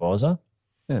TripAdvisor.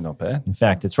 Yeah, not bad. In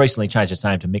fact, it's recently changed its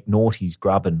name to McNaughty's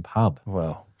Grub and Pub.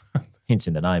 Well. Hints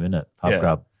in the name, isn't it? Pub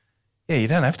grub. Yeah, you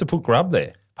don't have to put grub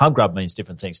there. Pub grub means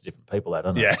different things to different people,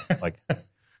 doesn't it? Yeah. Like,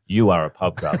 you are a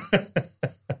pub grub.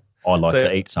 I like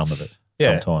to eat some of it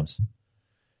sometimes. And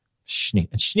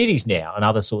schnitties now and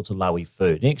other sorts of lowy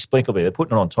food. Inexplicably, they're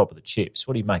putting it on top of the chips.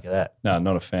 What do you make of that? No,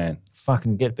 not a fan.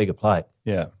 Fucking get a bigger plate.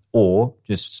 Yeah. Or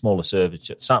just smaller service,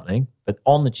 something. But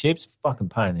on the chips, fucking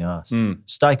pain in the ass.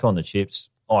 Steak on the chips,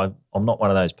 I'm not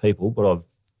one of those people, but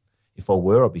if I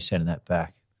were, I'd be sending that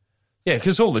back. Yeah,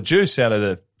 because all the juice out of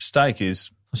the steak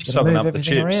is soaking up the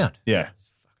chips. Around. Yeah. Fucking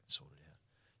sort it out.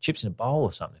 Chips in a bowl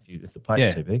or something if the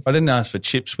plate's too big. I didn't ask for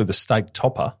chips with a steak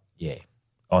topper. Yeah.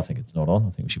 I think it's not on. I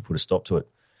think we should put a stop to it.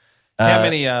 How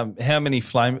many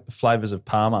flavours of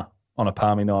Parma on a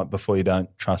Palmy night before you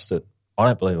don't trust it? I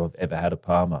don't believe I've ever had a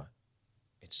Parma.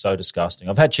 It's so disgusting.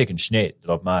 I've had chicken schnitt that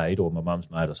I've made or my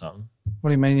mum's made or something. What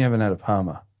do you mean you haven't had a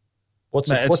Parma? What's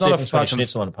the difference between a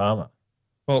schnitzel and a Parma?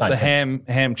 Well, the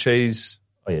ham cheese.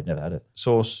 Oh, yeah, never had it.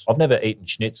 Sauce. I've never eaten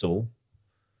schnitzel,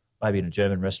 maybe in a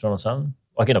German restaurant or something.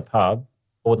 Like in a pub,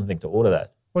 I wouldn't think to order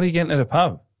that. What are you getting at a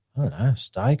pub? I don't know, a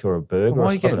steak or a burger. Why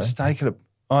are you getting steak at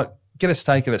get a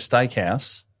steak at a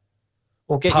steakhouse?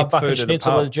 Or get your fucking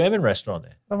schnitzel at a German restaurant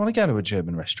there. I want to go to a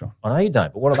German restaurant. I know you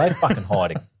don't, but what are they fucking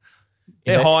hiding?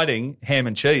 They're hiding ham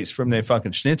and cheese from their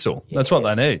fucking schnitzel. Yeah, that's what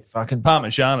they need. Fucking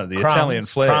Parmigiana, the Italian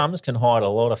flair. Crumbs can hide a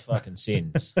lot of fucking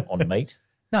sins on meat.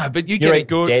 No, but you get a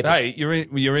good. Hey,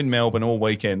 you're in Melbourne all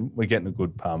weekend. We're getting a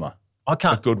good Parma. I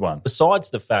can't. A good one. Besides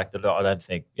the fact that I don't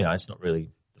think it's not really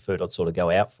the food I'd sort of go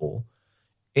out for.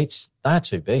 They're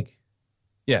too big.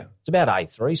 Yeah, it's about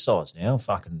A3 size now.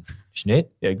 Fucking schnit.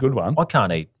 Yeah, good one. I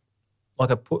can't eat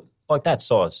like that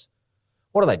size.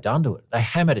 What have they done to it? They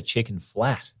hammered a chicken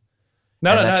flat.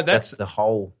 No, that's the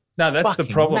whole. No, that's the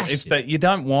problem. Massive. If that you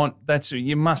don't want,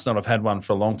 you must not have had one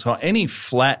for a long time. Any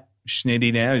flat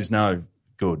schnitty now is no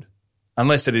good,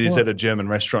 unless it is at a German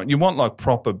restaurant. You want like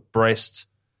proper breast,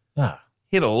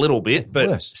 hit a little bit,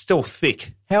 but still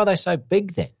thick. How are they so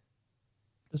big then?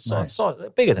 The size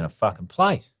bigger than a fucking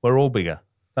plate. We're all bigger.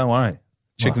 Don't worry.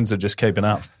 Chickens are just keeping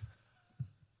up.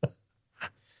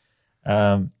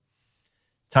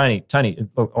 Tony,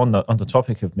 on the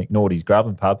topic of McNaughty's Grub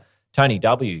and Pub, Tony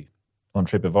W. on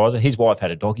TripAdvisor, his wife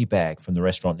had a doggy bag from the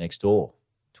restaurant next door,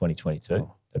 2022.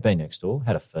 Oh. They'd been next door,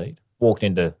 had a feed, walked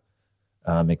into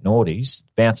McNaughty's,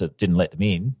 bouncer didn't let them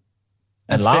in,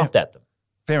 and laughed at them.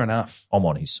 Fair enough. I'm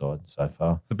on his side so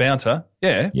far. The bouncer?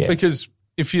 Yeah. Because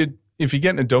if you're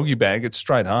getting a doggy bag, it's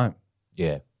straight home.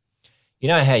 Yeah. You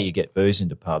know how you get booze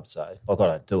into pubs, though? Like, I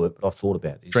don't do it, but I've thought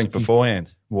about this. Drink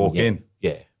beforehand, walk in.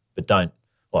 Yeah, but don't,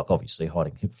 like, obviously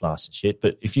hiding hip flasks and shit.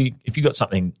 But if you got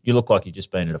something, you look like you've just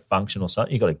been at a function or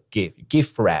something, you got a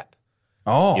gift wrap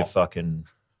your fucking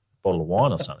bottle of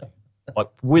wine or something. Like,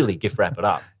 really gift wrap it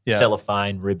up. Yeah.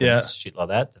 Cellophane, ribbons, shit like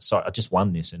that. Sorry, I just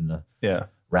won this in the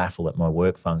raffle at my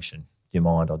work function. Do you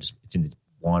mind? It's in this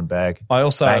wine bag. I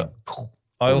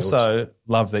also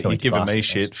love that you're giving me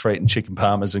shit for eating chicken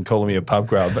parmas and calling me a pub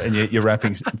grub, and you're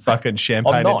wrapping fucking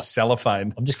champagne in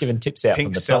cellophane. I'm just giving tips out. Pink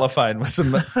from the cellophane with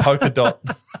some polka dot.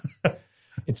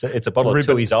 It's a bottle of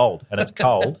 2 years old, and it's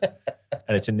cold,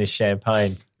 and it's in this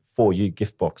champagne for you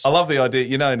gift box. I love the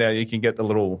idea. Now you can get the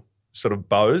little sort of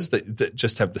bows that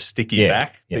just have the sticky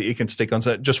back that you can stick on.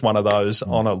 So just one of those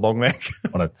on a long neck.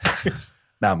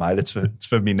 No, mate, it's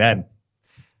for me nan.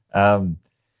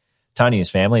 Tony and his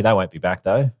family, they won't be back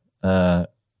though.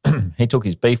 He took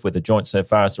his beef with the joint so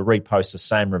far as to repost the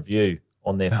same review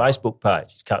on their Facebook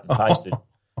page. He's cut and pasted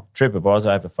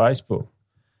TripAdvisor over Facebook.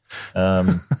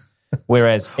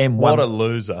 Whereas M1... What a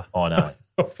loser. I know.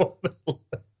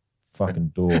 Fucking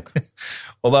dork.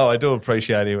 Although I do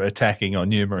appreciate him attacking on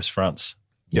numerous fronts,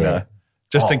 you know.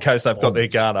 Just in case they've got their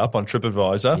guard up on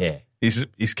TripAdvisor. Yeah.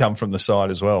 He's come from the side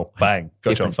as well. Bang,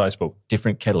 got you on Facebook.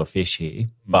 Different kettle of fish here,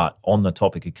 but on the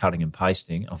topic of cutting and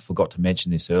pasting, I forgot to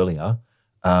mention this earlier.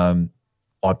 I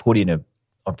put an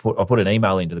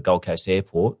email into the Gold Coast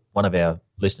Airport. One of our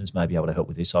listeners may be able to help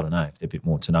with this. I don't know if they're a bit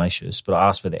more tenacious, but I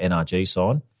asked for the NRG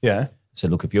sign. Yeah. I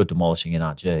said, look, if you're demolishing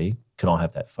NRG, can I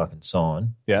have that fucking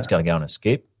sign? Yeah. It's going to go on a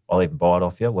skip. I'll even buy it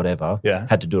off you, whatever. Yeah.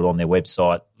 Had to do it on their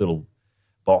website, little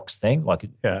box thing,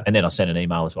 and then I sent an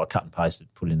email as well. I cut and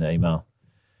pasted, put it in the email,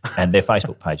 and their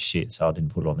Facebook page shit, so I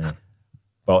didn't put it on there.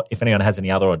 But if anyone has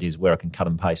any other ideas where I can cut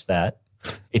and paste that,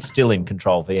 it's still in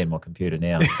Control V in my computer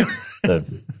now.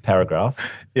 The paragraph,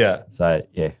 So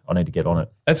I need to get on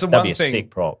it. That's the That'd one be a thing sick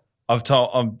prop. I'm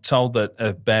told that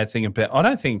a bad thing about. I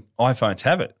don't think iPhones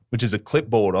have it, which is a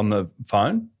clipboard on the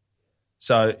phone.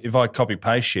 So if I copy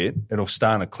paste shit, it'll stay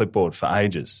on a clipboard for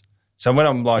ages. So when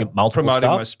I'm like promoting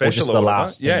my special, or just the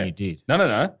last thing you did.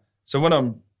 No. So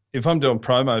if I'm doing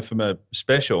promo for my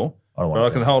special, I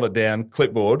can hold it down,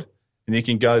 clipboard, and you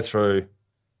can go through.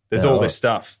 There's all this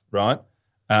stuff, right?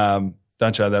 Don't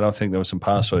show that. I think there were some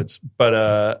passwords,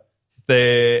 but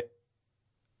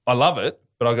I love it.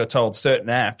 But I got told certain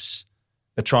apps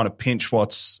are trying to pinch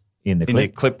what's in your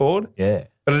clipboard. Yeah,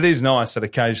 but it is nice that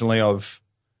occasionally I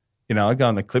go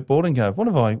on the clipboard and go, what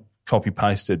have I copy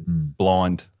pasted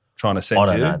blind? Trying to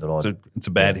send you. It's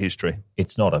a bad history.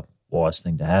 It's not a wise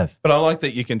thing to have. But I like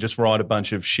that you can just write a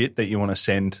bunch of shit that you want to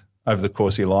send over the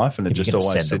course of your life, and it just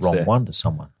always sits there. Send the wrong one to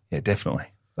someone. Yeah, definitely.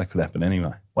 That could happen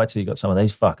anyway. Wait till you got some of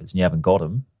these fuckers and you haven't got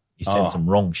them. You said some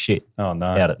wrong shit out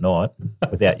at night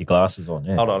without your glasses on.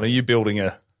 Yeah. Hold on, are you building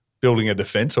a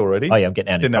defence already? Oh, yeah, I'm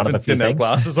getting out in front of a few things. Didn't have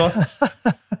glasses on?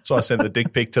 So I sent the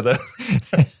dick pic to the...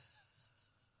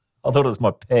 I thought it was my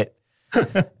pet.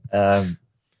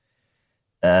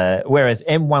 Whereas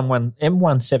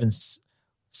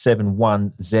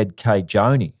M1771ZK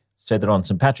Joni said that on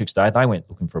St. Patrick's Day they went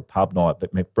looking for a pub night,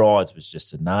 but McBride's was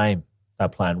just a name. They were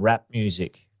playing rap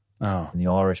music in the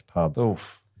Irish pub.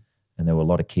 Oof. And there were a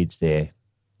lot of kids there.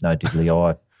 No diddly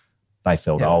eye. They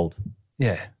felt old.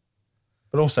 Yeah.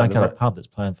 But also... Don't go to a pub that's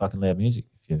playing fucking loud music.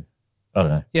 I don't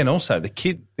know. Yeah, and also the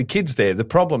kids there, the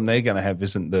problem they're going to have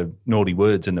isn't the naughty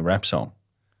words in the rap song.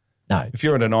 No. If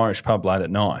you're at an Irish pub late at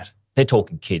night... They're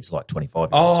talking kids like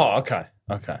 25-year-olds. Oh, okay.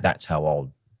 That's how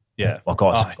old. Yeah. Like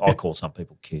I call some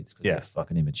people kids because they're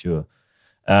fucking immature.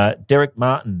 Derek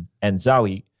Martin and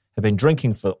Zoe have been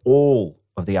drinking for all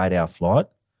of the 8-hour flight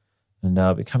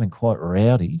and becoming quite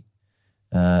rowdy.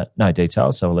 No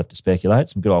details, so we'll have to speculate.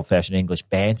 Some good old-fashioned English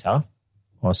banter,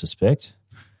 I suspect.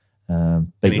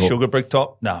 Any sugar brick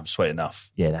top? No, I'm sweet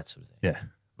enough. Yeah, that sort of thing. Yeah.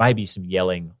 Maybe some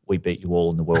yelling, we beat you all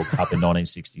in the World Cup in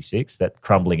 1966, that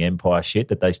crumbling empire shit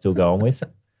that they still go on with.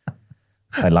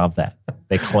 They love that.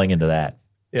 They're clinging to that.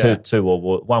 Yeah. Two World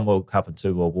War, 1 World Cup and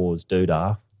 2 World Wars,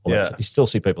 doodah. You still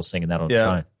see people singing that on the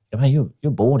train. I mean,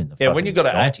 you're born in the fucking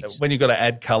 90s. When you got to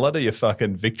add colour to your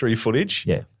fucking victory footage.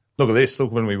 Yeah. Look at this.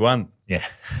 Look when we won. Yeah.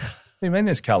 What do you mean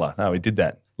there's colour? No, we did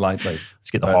that lately. Let's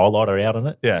get the highlighter out on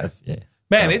it. Yeah.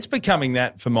 Man, it's becoming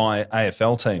that for my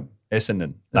AFL team,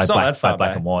 Essendon. It's not that far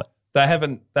black and white. They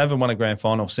haven't won a grand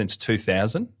final since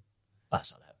 2000.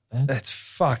 That's not that bad. That's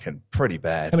fucking pretty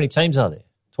bad. How many teams are there?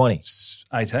 20?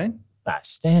 18. That's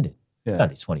standard. Yeah.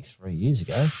 Only 23 years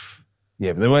ago.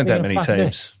 Yeah, but there weren't that many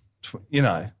teams. You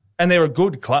know, and they're a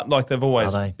good club. Like they've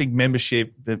always big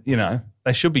membership. You know,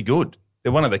 they should be good.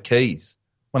 They're one of the key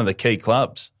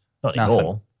clubs. Not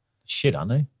anymore. Shit, aren't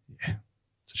they? Yeah,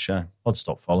 it's a shame. I'd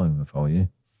stop following them if I were you.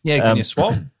 Yeah, can you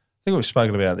swap? I think we've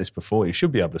spoken about this before. You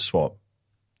should be able to swap.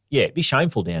 Yeah, it'd be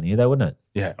shameful down here, though, wouldn't it?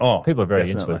 Yeah. Oh, people are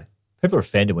very into it. People are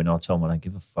offended when I tell them I don't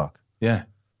give a fuck. Yeah.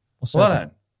 I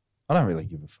don't really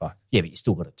give a fuck. Yeah, but you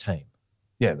still got a team.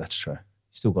 Yeah, that's true. You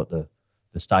still got the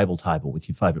stable table with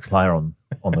your favourite player on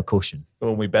the cushion. Got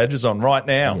all my badges on right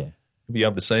now. Yeah. You'll be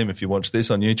able to see them if you watch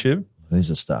this on YouTube.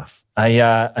 These are stuff.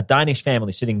 A Danish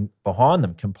family sitting behind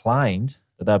them complained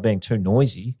that they were being too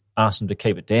noisy, asked them to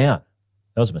keep it down.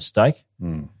 That was a mistake.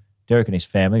 Derek and his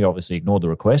family obviously ignored the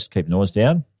request, keep the noise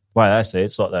down. The way they see it,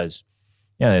 it's like those,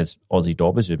 there's Aussie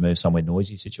dobbers who move somewhere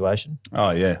noisy situation.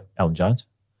 Oh, yeah. Alan Jones.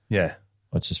 Yeah.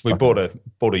 It's just we bought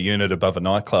a unit above a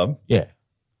nightclub. Yeah.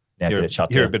 Now get it shut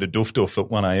down. Hear a bit of doof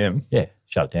at 1 a.m. Yeah,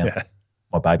 shut it down. Yeah.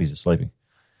 My babies are sleeping.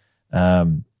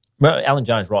 Well, Alan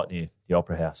Jones right near the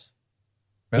Opera House.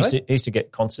 Really? He used to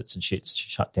get concerts and shit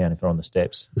shut down if they're on the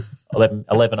steps.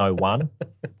 11:01,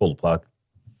 pull the plug.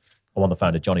 I'm on the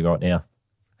phone to Johnny right now.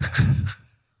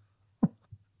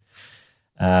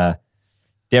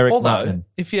 Derek Martin.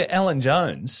 If you're Alan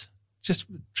Jones, just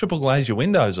triple glaze your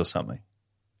windows or something.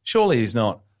 Surely he's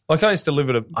not. Like I used to live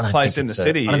at a place in the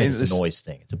city. I don't think it's a noise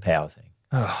thing. It's a power thing.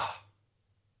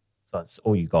 So it's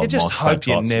all you got. You just hope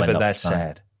you're never that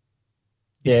sad.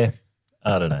 Yeah,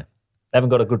 I don't know. They haven't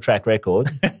got a good track record,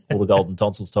 all the golden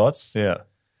tonsils types. Yeah.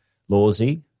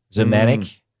 Lawsy,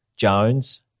 Zemanek,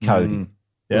 Jones, Cody.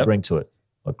 Yep. Bring to it.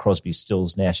 Like Crosby,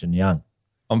 Stills, Nash and Young.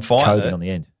 I'm fighting Cody it. On the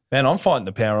end. Man, I'm fighting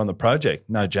the power on the project.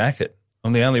 No jacket.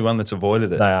 I'm the only one that's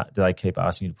avoided it. Do they keep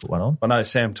asking you to put one on? I know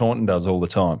Sam Taunton does all the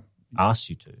time. Asks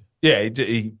you to? Yeah,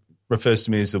 he refers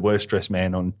to me as the worst dressed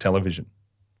man on television. Did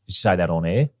you say that on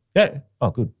air? Yeah. Oh,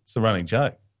 good. It's the running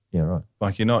joke. Yeah, right.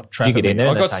 Like you're not trapping me. You get in there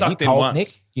I got sucked in once. Nick?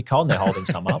 You cold and they're holding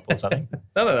some up or something?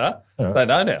 No. Right. They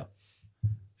know now.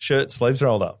 Shirt, sleeves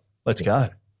rolled up. Let's go.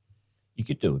 You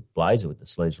could do a blazer with the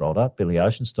sleeves rolled up, Billy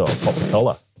Ocean style, pop the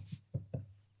collar.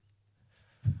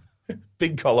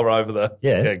 Big collar over the...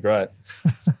 Yeah, great.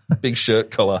 Big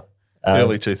shirt collar.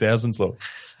 Early 2000s look.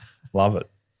 Love it.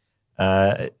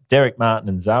 Derek Martin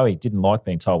and Zoe didn't like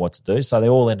being told what to do, so they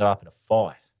all ended up in a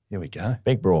fight. Here we go.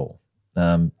 Big brawl.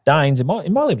 Danes, in my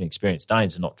living experience,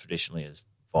 Danes are not traditionally as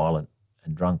violent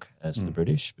and drunk as the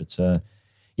British, but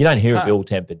you don't hear of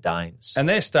ill-tempered Danes. And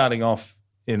they're starting off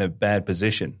in a bad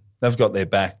position. They've got their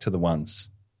back to the ones,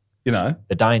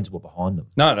 The Danes were behind them.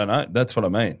 No. That's what I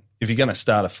mean. If you're going to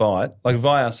start a fight, like if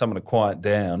I ask someone to quiet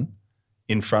down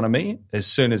in front of me, as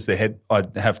soon as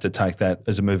I'd have to take that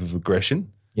as a move of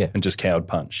aggression and just coward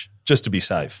punch, just to be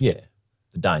safe. Yeah.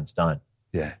 The Danes don't.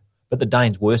 Yeah. But the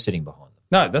Danes were sitting behind them.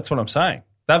 No, that's what I'm saying.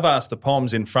 They've asked the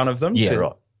Poms in front of them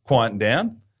to quieten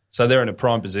down, so they're in a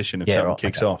prime position if something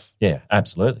kicks off. Yeah,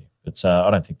 absolutely. But I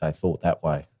don't think they thought that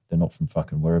way. They're not from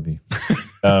fucking Werribee.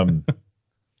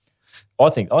 I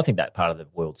think that part of the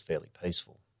world's fairly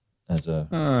peaceful as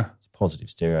a positive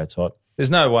stereotype.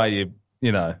 There's no way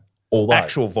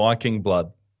actual Viking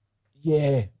blood.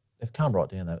 Yeah, they've come right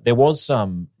down that. There was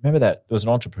remember that there was an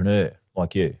entrepreneur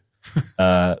like you,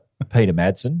 Peter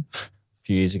Madsen, a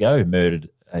few years ago, who murdered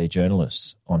a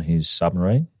journalist on his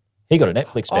submarine. He got a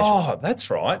Netflix special. Oh, that's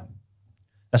right.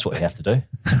 That's what you have to do.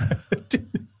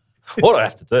 What do I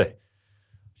have to do?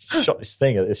 Shot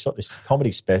this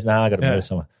comedy special. No, I got to murder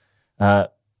someone.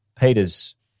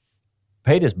 Peter's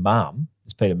mum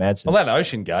is Peter Madsen. Well, that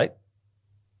Ocean Gate.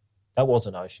 That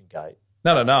wasn't Ocean Gate.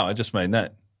 No. I just mean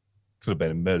that could have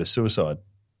been a murder-suicide.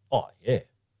 Oh, yeah.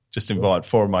 Just invite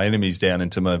 4 of my enemies down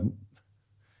into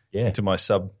my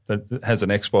sub that has an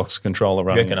Xbox controller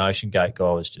running. You reckon Ocean Gate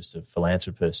guy was just a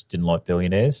philanthropist, didn't like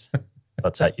billionaires?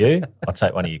 I'll take you. I'll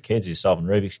take one of your kids who's solving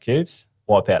Rubik's Cubes,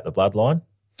 wipe out the bloodline.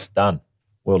 Done.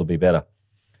 World will be better.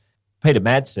 Peter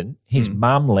Madsen, his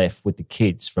mum left with the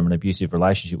kids from an abusive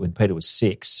relationship when Peter was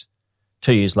 6.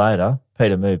 2 years later,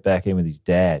 Peter moved back in with his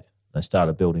dad. They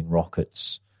started building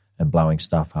rockets and blowing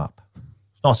stuff up.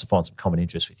 It's nice to find some common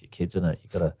interest with your kids, isn't it?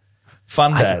 You've got a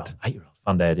fun dad. 8-year-old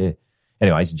fun dad, yeah.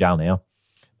 Anyway, he's in jail now.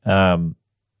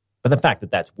 But the fact that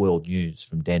that's world news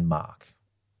from Denmark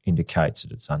indicates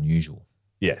that it's unusual.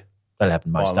 Yeah. That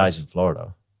happened most days in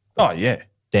Florida. Oh, yeah.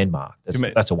 Denmark.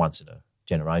 That's a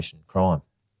once-in-a-generation crime.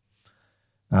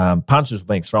 Punches were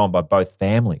being thrown by both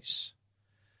families.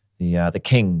 The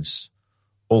Kings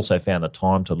also found the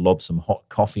time to lob some hot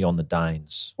coffee on the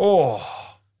Danes. Oh.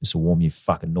 This will warm you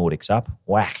fucking Nordics up.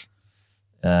 Whack.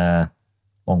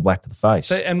 Long black to the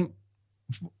face. And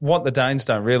what the Danes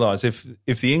don't realise, if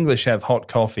the English have hot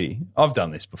coffee, I've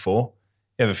done this before,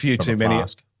 you have a few too many.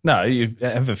 No, you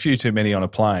have a few too many on a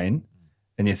plane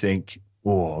and you think,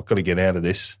 I've got to get out of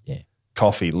this. Yeah.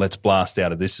 Coffee, let's blast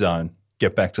out of this zone,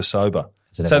 get back to sober.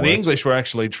 So the English were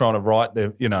actually trying to write they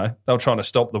were trying to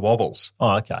stop the wobbles.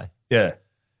 Oh, okay. Yeah.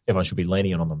 Everyone should be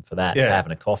leaning on them for that, for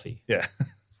having a coffee. Yeah.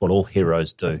 That's what all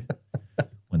heroes do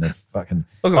when they're fucking...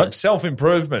 Look like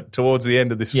self-improvement towards the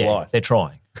end of this flight. They're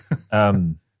trying.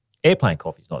 Airplane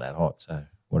coffee's not that hot, so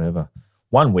whatever.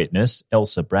 One witness,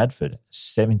 Elsa Bradford,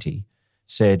 70,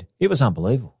 said, it was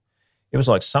unbelievable. It was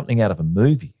like something out of a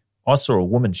movie. I saw a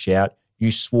woman shout,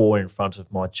 "You swore in front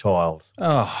of my child."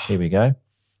 Oh. Here we go.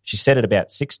 She said it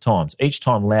about 6 times, each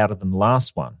time louder than the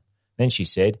last one. Then she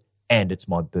said, "And it's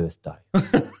my birthday."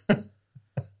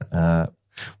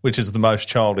 Which is the most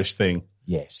childish thing.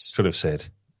 Yes. Could have said.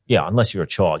 Yeah, unless you're a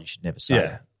child, you should never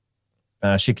say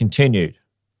that. She continued,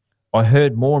 I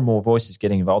heard more and more voices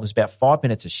getting involved. There's about 5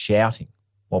 minutes of shouting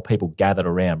while people gathered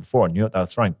around. Before I knew it, they were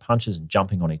throwing punches and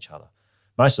jumping on each other.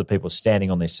 Most of the people were standing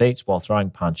on their seats while throwing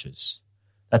punches.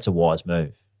 That's a wise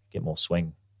move. Get more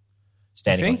swing.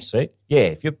 Standing on the seat. Yeah,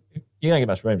 if you don't get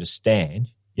much room to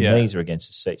stand, your knees are against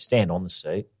the seat. Stand on the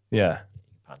seat. Yeah.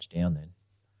 You punch down then,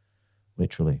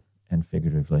 literally and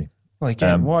figuratively. Well,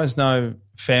 again, why is no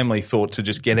family thought to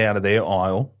just get out of their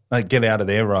aisle, get out of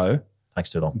their row? Takes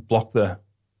too long. Block the...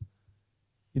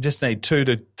 You just need 2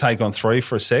 to take on 3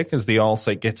 for a sec as the aisle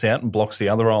seat gets out and blocks the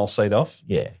other aisle seat off.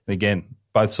 Yeah. And again,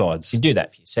 both sides. You do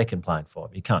that for your second plane fight.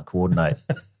 You can't coordinate.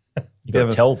 You've got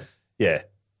to tell them. Yeah.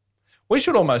 We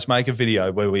should almost make a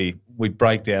video where we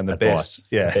break down the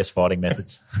best fighting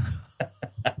methods.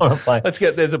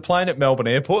 There's a plane at Melbourne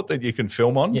Airport that you can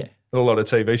film on. Yeah. That a lot of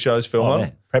TV shows film on.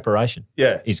 Man. Preparation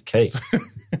is key.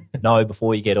 Know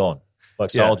before you get on.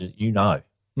 Like soldiers,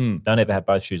 Don't ever have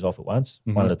both shoes off at once,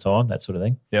 one at a time, that sort of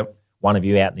thing. Yep. One of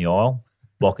you out in the aisle,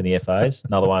 blocking the FAs.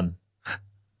 Another one,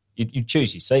 you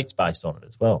choose your seats based on it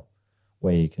as well,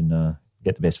 where you can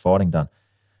get the best fighting done.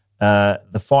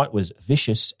 The fight was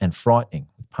vicious and frightening,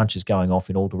 with punches going off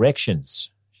in all directions,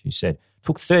 she said. It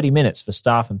took 30 minutes for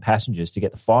staff and passengers to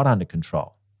get the fight under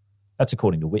control. That's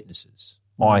according to witnesses.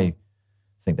 I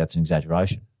think that's an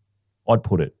exaggeration. I'd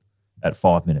put it at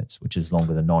 5 minutes, which is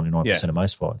longer than 99% of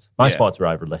most fights. Most fights are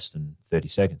over less than 30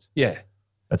 seconds. Yeah.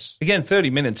 That's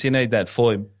 30 minutes, you need that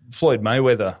Floyd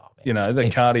Mayweather, the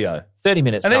cardio. 30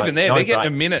 minutes. And even there, they're getting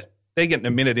a minute. They're getting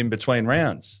a minute in between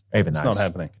rounds. It's not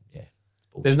happening. Yeah.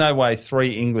 There's no way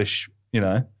 3 English,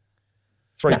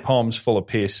 3 Poms full of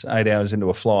piss 8 hours into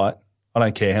a flight. I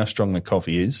don't care how strong the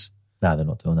coffee is. No, they're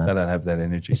not doing that. They don't have that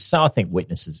energy. So I think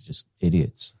witnesses are just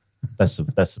idiots. That's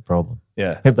the problem.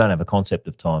 Yeah. People don't have a concept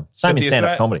of time. Same in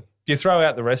stand-up comedy. Do you throw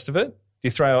out the rest of it? Do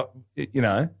you throw out, if in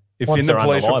the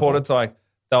police report it's like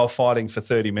they were fighting for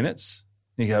 30 minutes,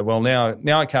 you go, well,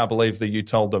 now I can't believe that you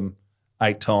told them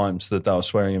 8 times that they were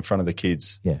swearing in front of the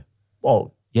kids. Yeah.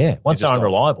 Well, yeah. Once they're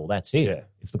unreliable, that's it. Yeah.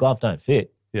 If the glove don't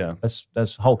fit, Yeah.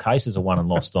 Those whole cases are won and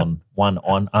lost on one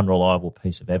unreliable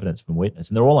piece of evidence from witness,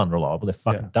 and they're all unreliable. They're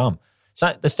fucking dumb.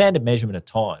 So the standard measurement of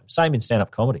time, same in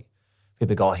stand-up comedy.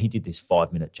 People go, he did this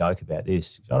 5-minute joke about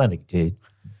this. I don't think he did.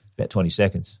 About 20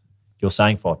 seconds. You're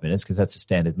saying 5 minutes because that's a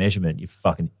standard measurement, you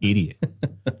fucking idiot.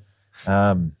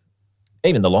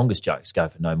 Even the longest jokes go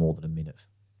for no more than a minute.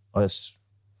 That's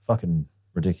fucking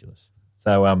ridiculous.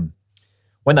 So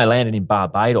when they landed in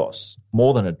Barbados,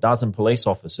 more than a dozen police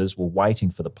officers were waiting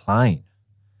for the plane.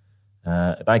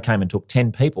 They came and took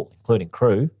 10 people, including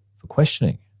crew, for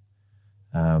questioning.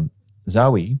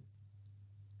 Zoe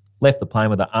left the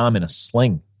plane with her arm in a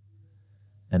sling,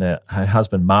 and her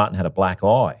husband Martin had a black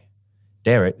eye.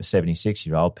 Derek, the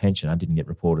 76-year-old pensioner, didn't get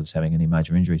reported as having any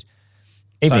major injuries.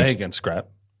 So he can scrap.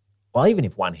 Well, even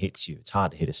if one hits you, it's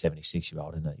hard to hit a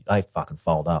 76-year-old, isn't it? They fucking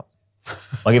fold up.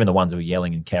 Like even the ones who are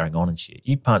yelling and carrying on and shit.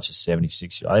 You punch a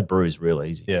 76-year-old, they bruise real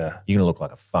easy. Yeah. You're going to look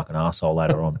like a fucking arsehole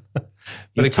later on. But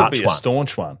it could be a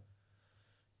staunch one.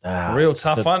 A real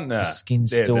tough one? Nah. The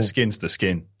skin's still... the skin's the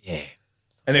skin. Yeah.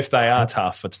 And if they are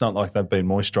tough, it's not like they've been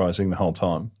moisturising the whole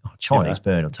time. Oh, Chinese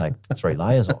burn will take 3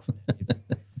 layers off.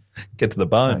 Get to the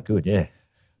bone. Oh, good, yeah.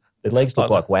 Their legs look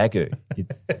like Wagyu.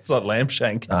 It's like lamb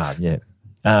shank. Ah, yeah.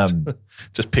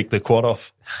 Just pick the quad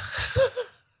off.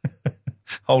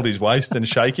 Hold his waist and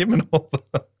shake him and all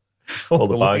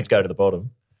the bones go to the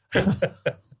bottom.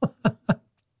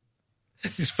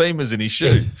 His femur's in his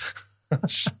shoe.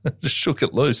 Just shook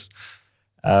it loose.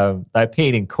 They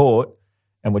appeared in court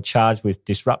and were charged with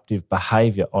disruptive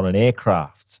behaviour on an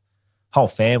aircraft. Whole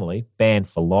family banned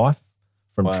for life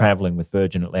from travelling with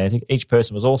Virgin Atlantic. Each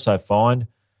person was also fined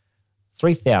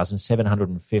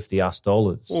 $3,750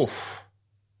 US. Oof.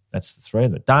 That's the three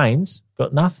of them. Danes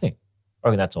got nothing. I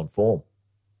reckon that's on form.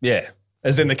 Yeah.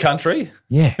 As in the country?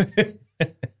 Yeah.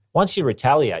 Once you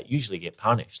retaliate, you usually get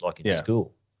punished, like in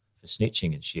school, for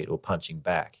snitching and shit or punching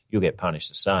back. You'll get punished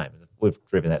the same. We've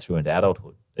driven that through into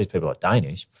adulthood. These people are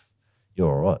Danish. You're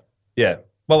all right. Yeah.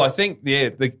 Well, I think,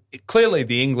 clearly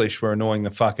the English were annoying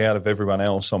the fuck out of everyone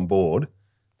else on board.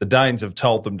 The Danes have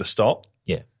told them to stop.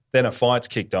 Yeah. Then a fight's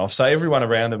kicked off. So everyone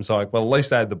around them's like, well, at least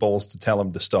they had the balls to tell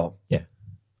them to stop. Yeah.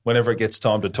 Whenever it gets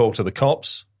time to talk to the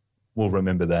cops, we'll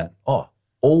remember that. Oh,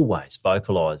 always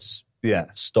vocalise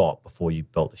stop before you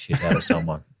belt the shit out of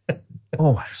someone.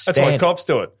 Always. That's why cops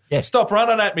do it. Yeah. Stop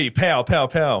running at me. Pow, pow,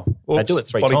 pow. Oops, they do it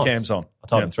 3 times. Body cams on. I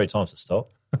told him 3 times to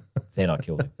stop. Then I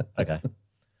killed him. Okay. You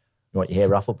want your hair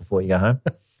ruffled before you go home?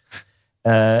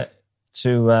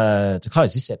 To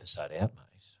close this episode out,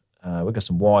 mate, we've got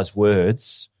some wise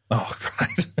words. Oh,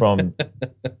 great. From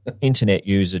internet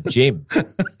user Jim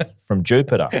from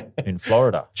Jupiter in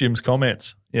Florida. Jim's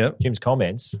comments. Yeah. Jim's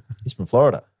comments. He's from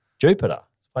Florida. Jupiter.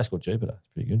 It's a place called Jupiter.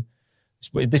 It's pretty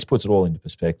good. This puts it all into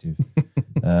perspective.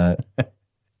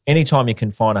 Anytime you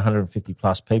can find 150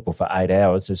 plus people for 8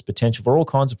 hours, there's potential for all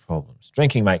kinds of problems.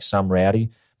 Drinking makes some rowdy,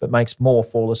 but makes more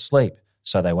fall asleep,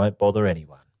 so they won't bother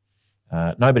anyone.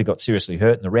 Nobody got seriously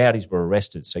hurt and the rowdies were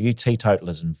arrested. So you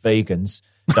teetotalers and vegans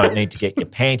don't need to get your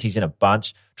panties in a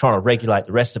bunch trying to regulate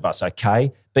the rest of us,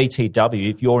 okay? BTW,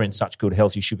 if you're in such good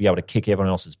health, you should be able to kick everyone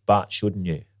else's butt, shouldn't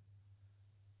you?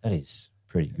 That is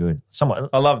pretty good.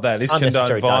 I love that. He's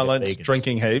condoned violence,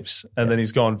 drinking heaps, and then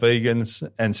he's gone vegans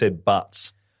and said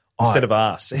butts instead of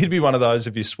ass. He'd be one of those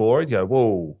if you swore. He'd go,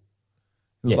 whoa.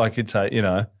 Yeah. Like he'd say,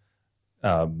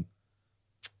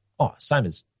 same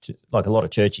as like a lot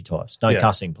of churchy types. No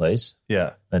cussing, please.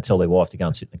 Yeah. And tell their wife to go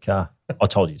and sit in the car. I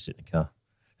told you to sit in the car.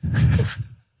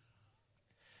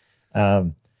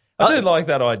 I do like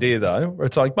that idea, though, where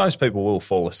it's like most people will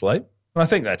fall asleep. And I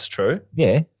think that's true.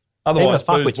 Yeah. Otherwise,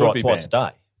 booze would be twice banned.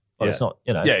 a day. But it's not,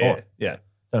 it's fine. Yeah.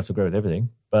 Don't have to agree with everything.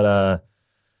 But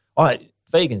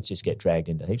vegans just get dragged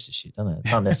into heaps of shit, don't they?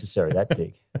 It's unnecessary, that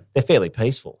dig. They're fairly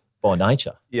peaceful by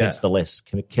nature. Yeah. It's the less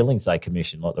killings they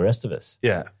commission like the rest of us.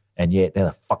 Yeah. And yet they're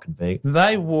the fucking vegan.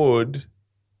 They would,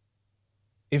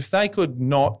 if they could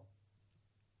not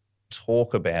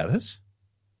talk about it.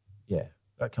 Yeah,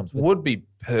 that comes with would be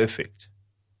perfect.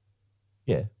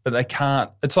 Yeah. But they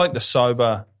can't. It's like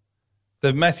the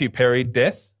Matthew Perry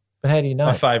death. But how do you know?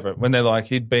 My favourite, when they're like,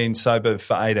 he'd been sober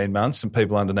for 18 months and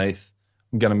people underneath,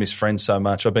 I'm going to miss friends so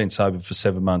much. I've been sober for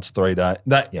 7 months, 3 days.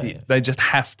 They just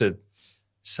have to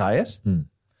say it.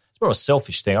 It's more a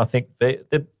selfish thing. I think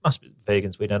there must be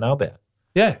vegans we don't know about.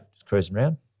 Yeah. Just cruising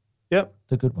around. Yep.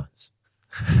 The good ones.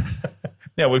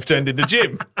 Now we've turned into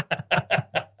Jim.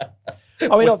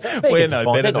 I mean, we're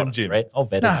no better than Jim. I'll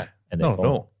vet them. No, not at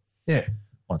all. Yeah.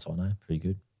 Once I know, pretty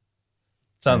good.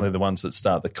 It's only the ones that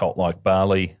start the cult like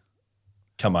Barley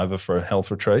come over for a health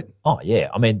retreat. Oh, yeah.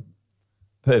 I mean,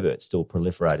 perverts still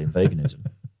proliferate in veganism.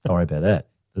 Don't worry about that.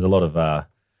 There's a lot of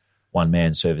one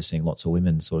man servicing lots of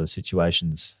women sort of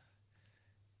situations.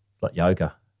 It's like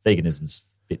yoga. Veganism's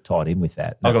a bit tied in with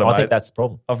that. I think that's the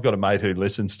problem. I've got a mate who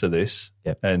listens to this,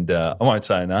 and I won't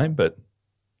say a name, but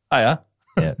yeah.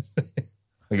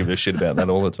 I give a shit about that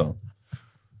all the time.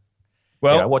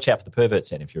 Well, watch out for the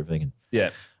perverts then if you're a vegan. Yeah.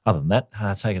 Other than that,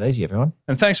 take it easy, everyone.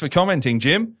 And thanks for commenting,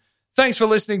 Jim. Thanks for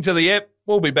listening to the ep.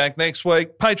 We'll be back next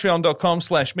week.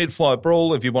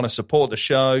 Patreon.com/midflightbrawl if you want to support the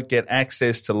show, get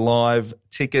access to live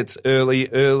tickets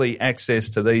early access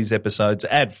to these episodes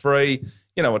ad-free.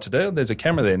 You know what to do. There's a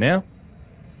camera there now.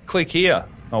 Click here.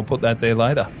 I'll put that there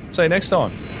later. See you next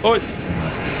time. Bye.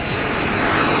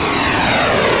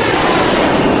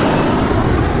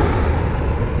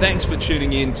 Thanks for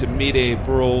tuning in to Mid-Air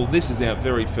Brawl. This is our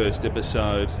very first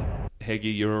episode.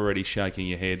 Heggy, you're already shaking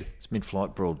your head. It's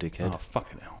Mid-Flight Brawl, dickhead. Oh,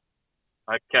 fucking hell.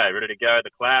 Okay, ready to go. The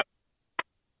clap.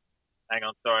 Hang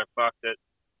on, sorry, I fucked it.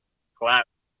 Clap.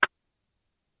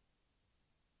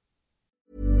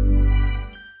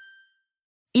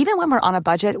 Even when we're on a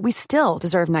budget, we still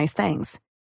deserve nice things.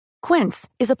 Quince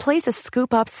is a place to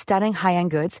scoop up stunning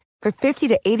high-end goods for 50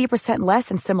 to 80% less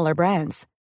than similar brands.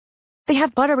 They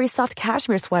have buttery soft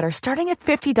cashmere sweaters starting at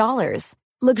 $50,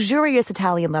 luxurious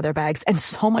Italian leather bags, and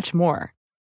so much more.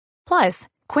 Plus,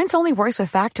 Quince only works with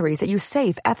factories that use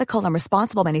safe, ethical, and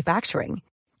responsible manufacturing.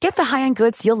 Get the high-end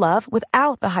goods you'll love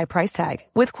without the high price tag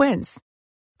with Quince.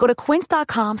 Go to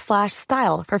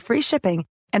quince.com/style for free shipping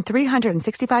and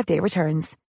 365-day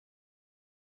returns.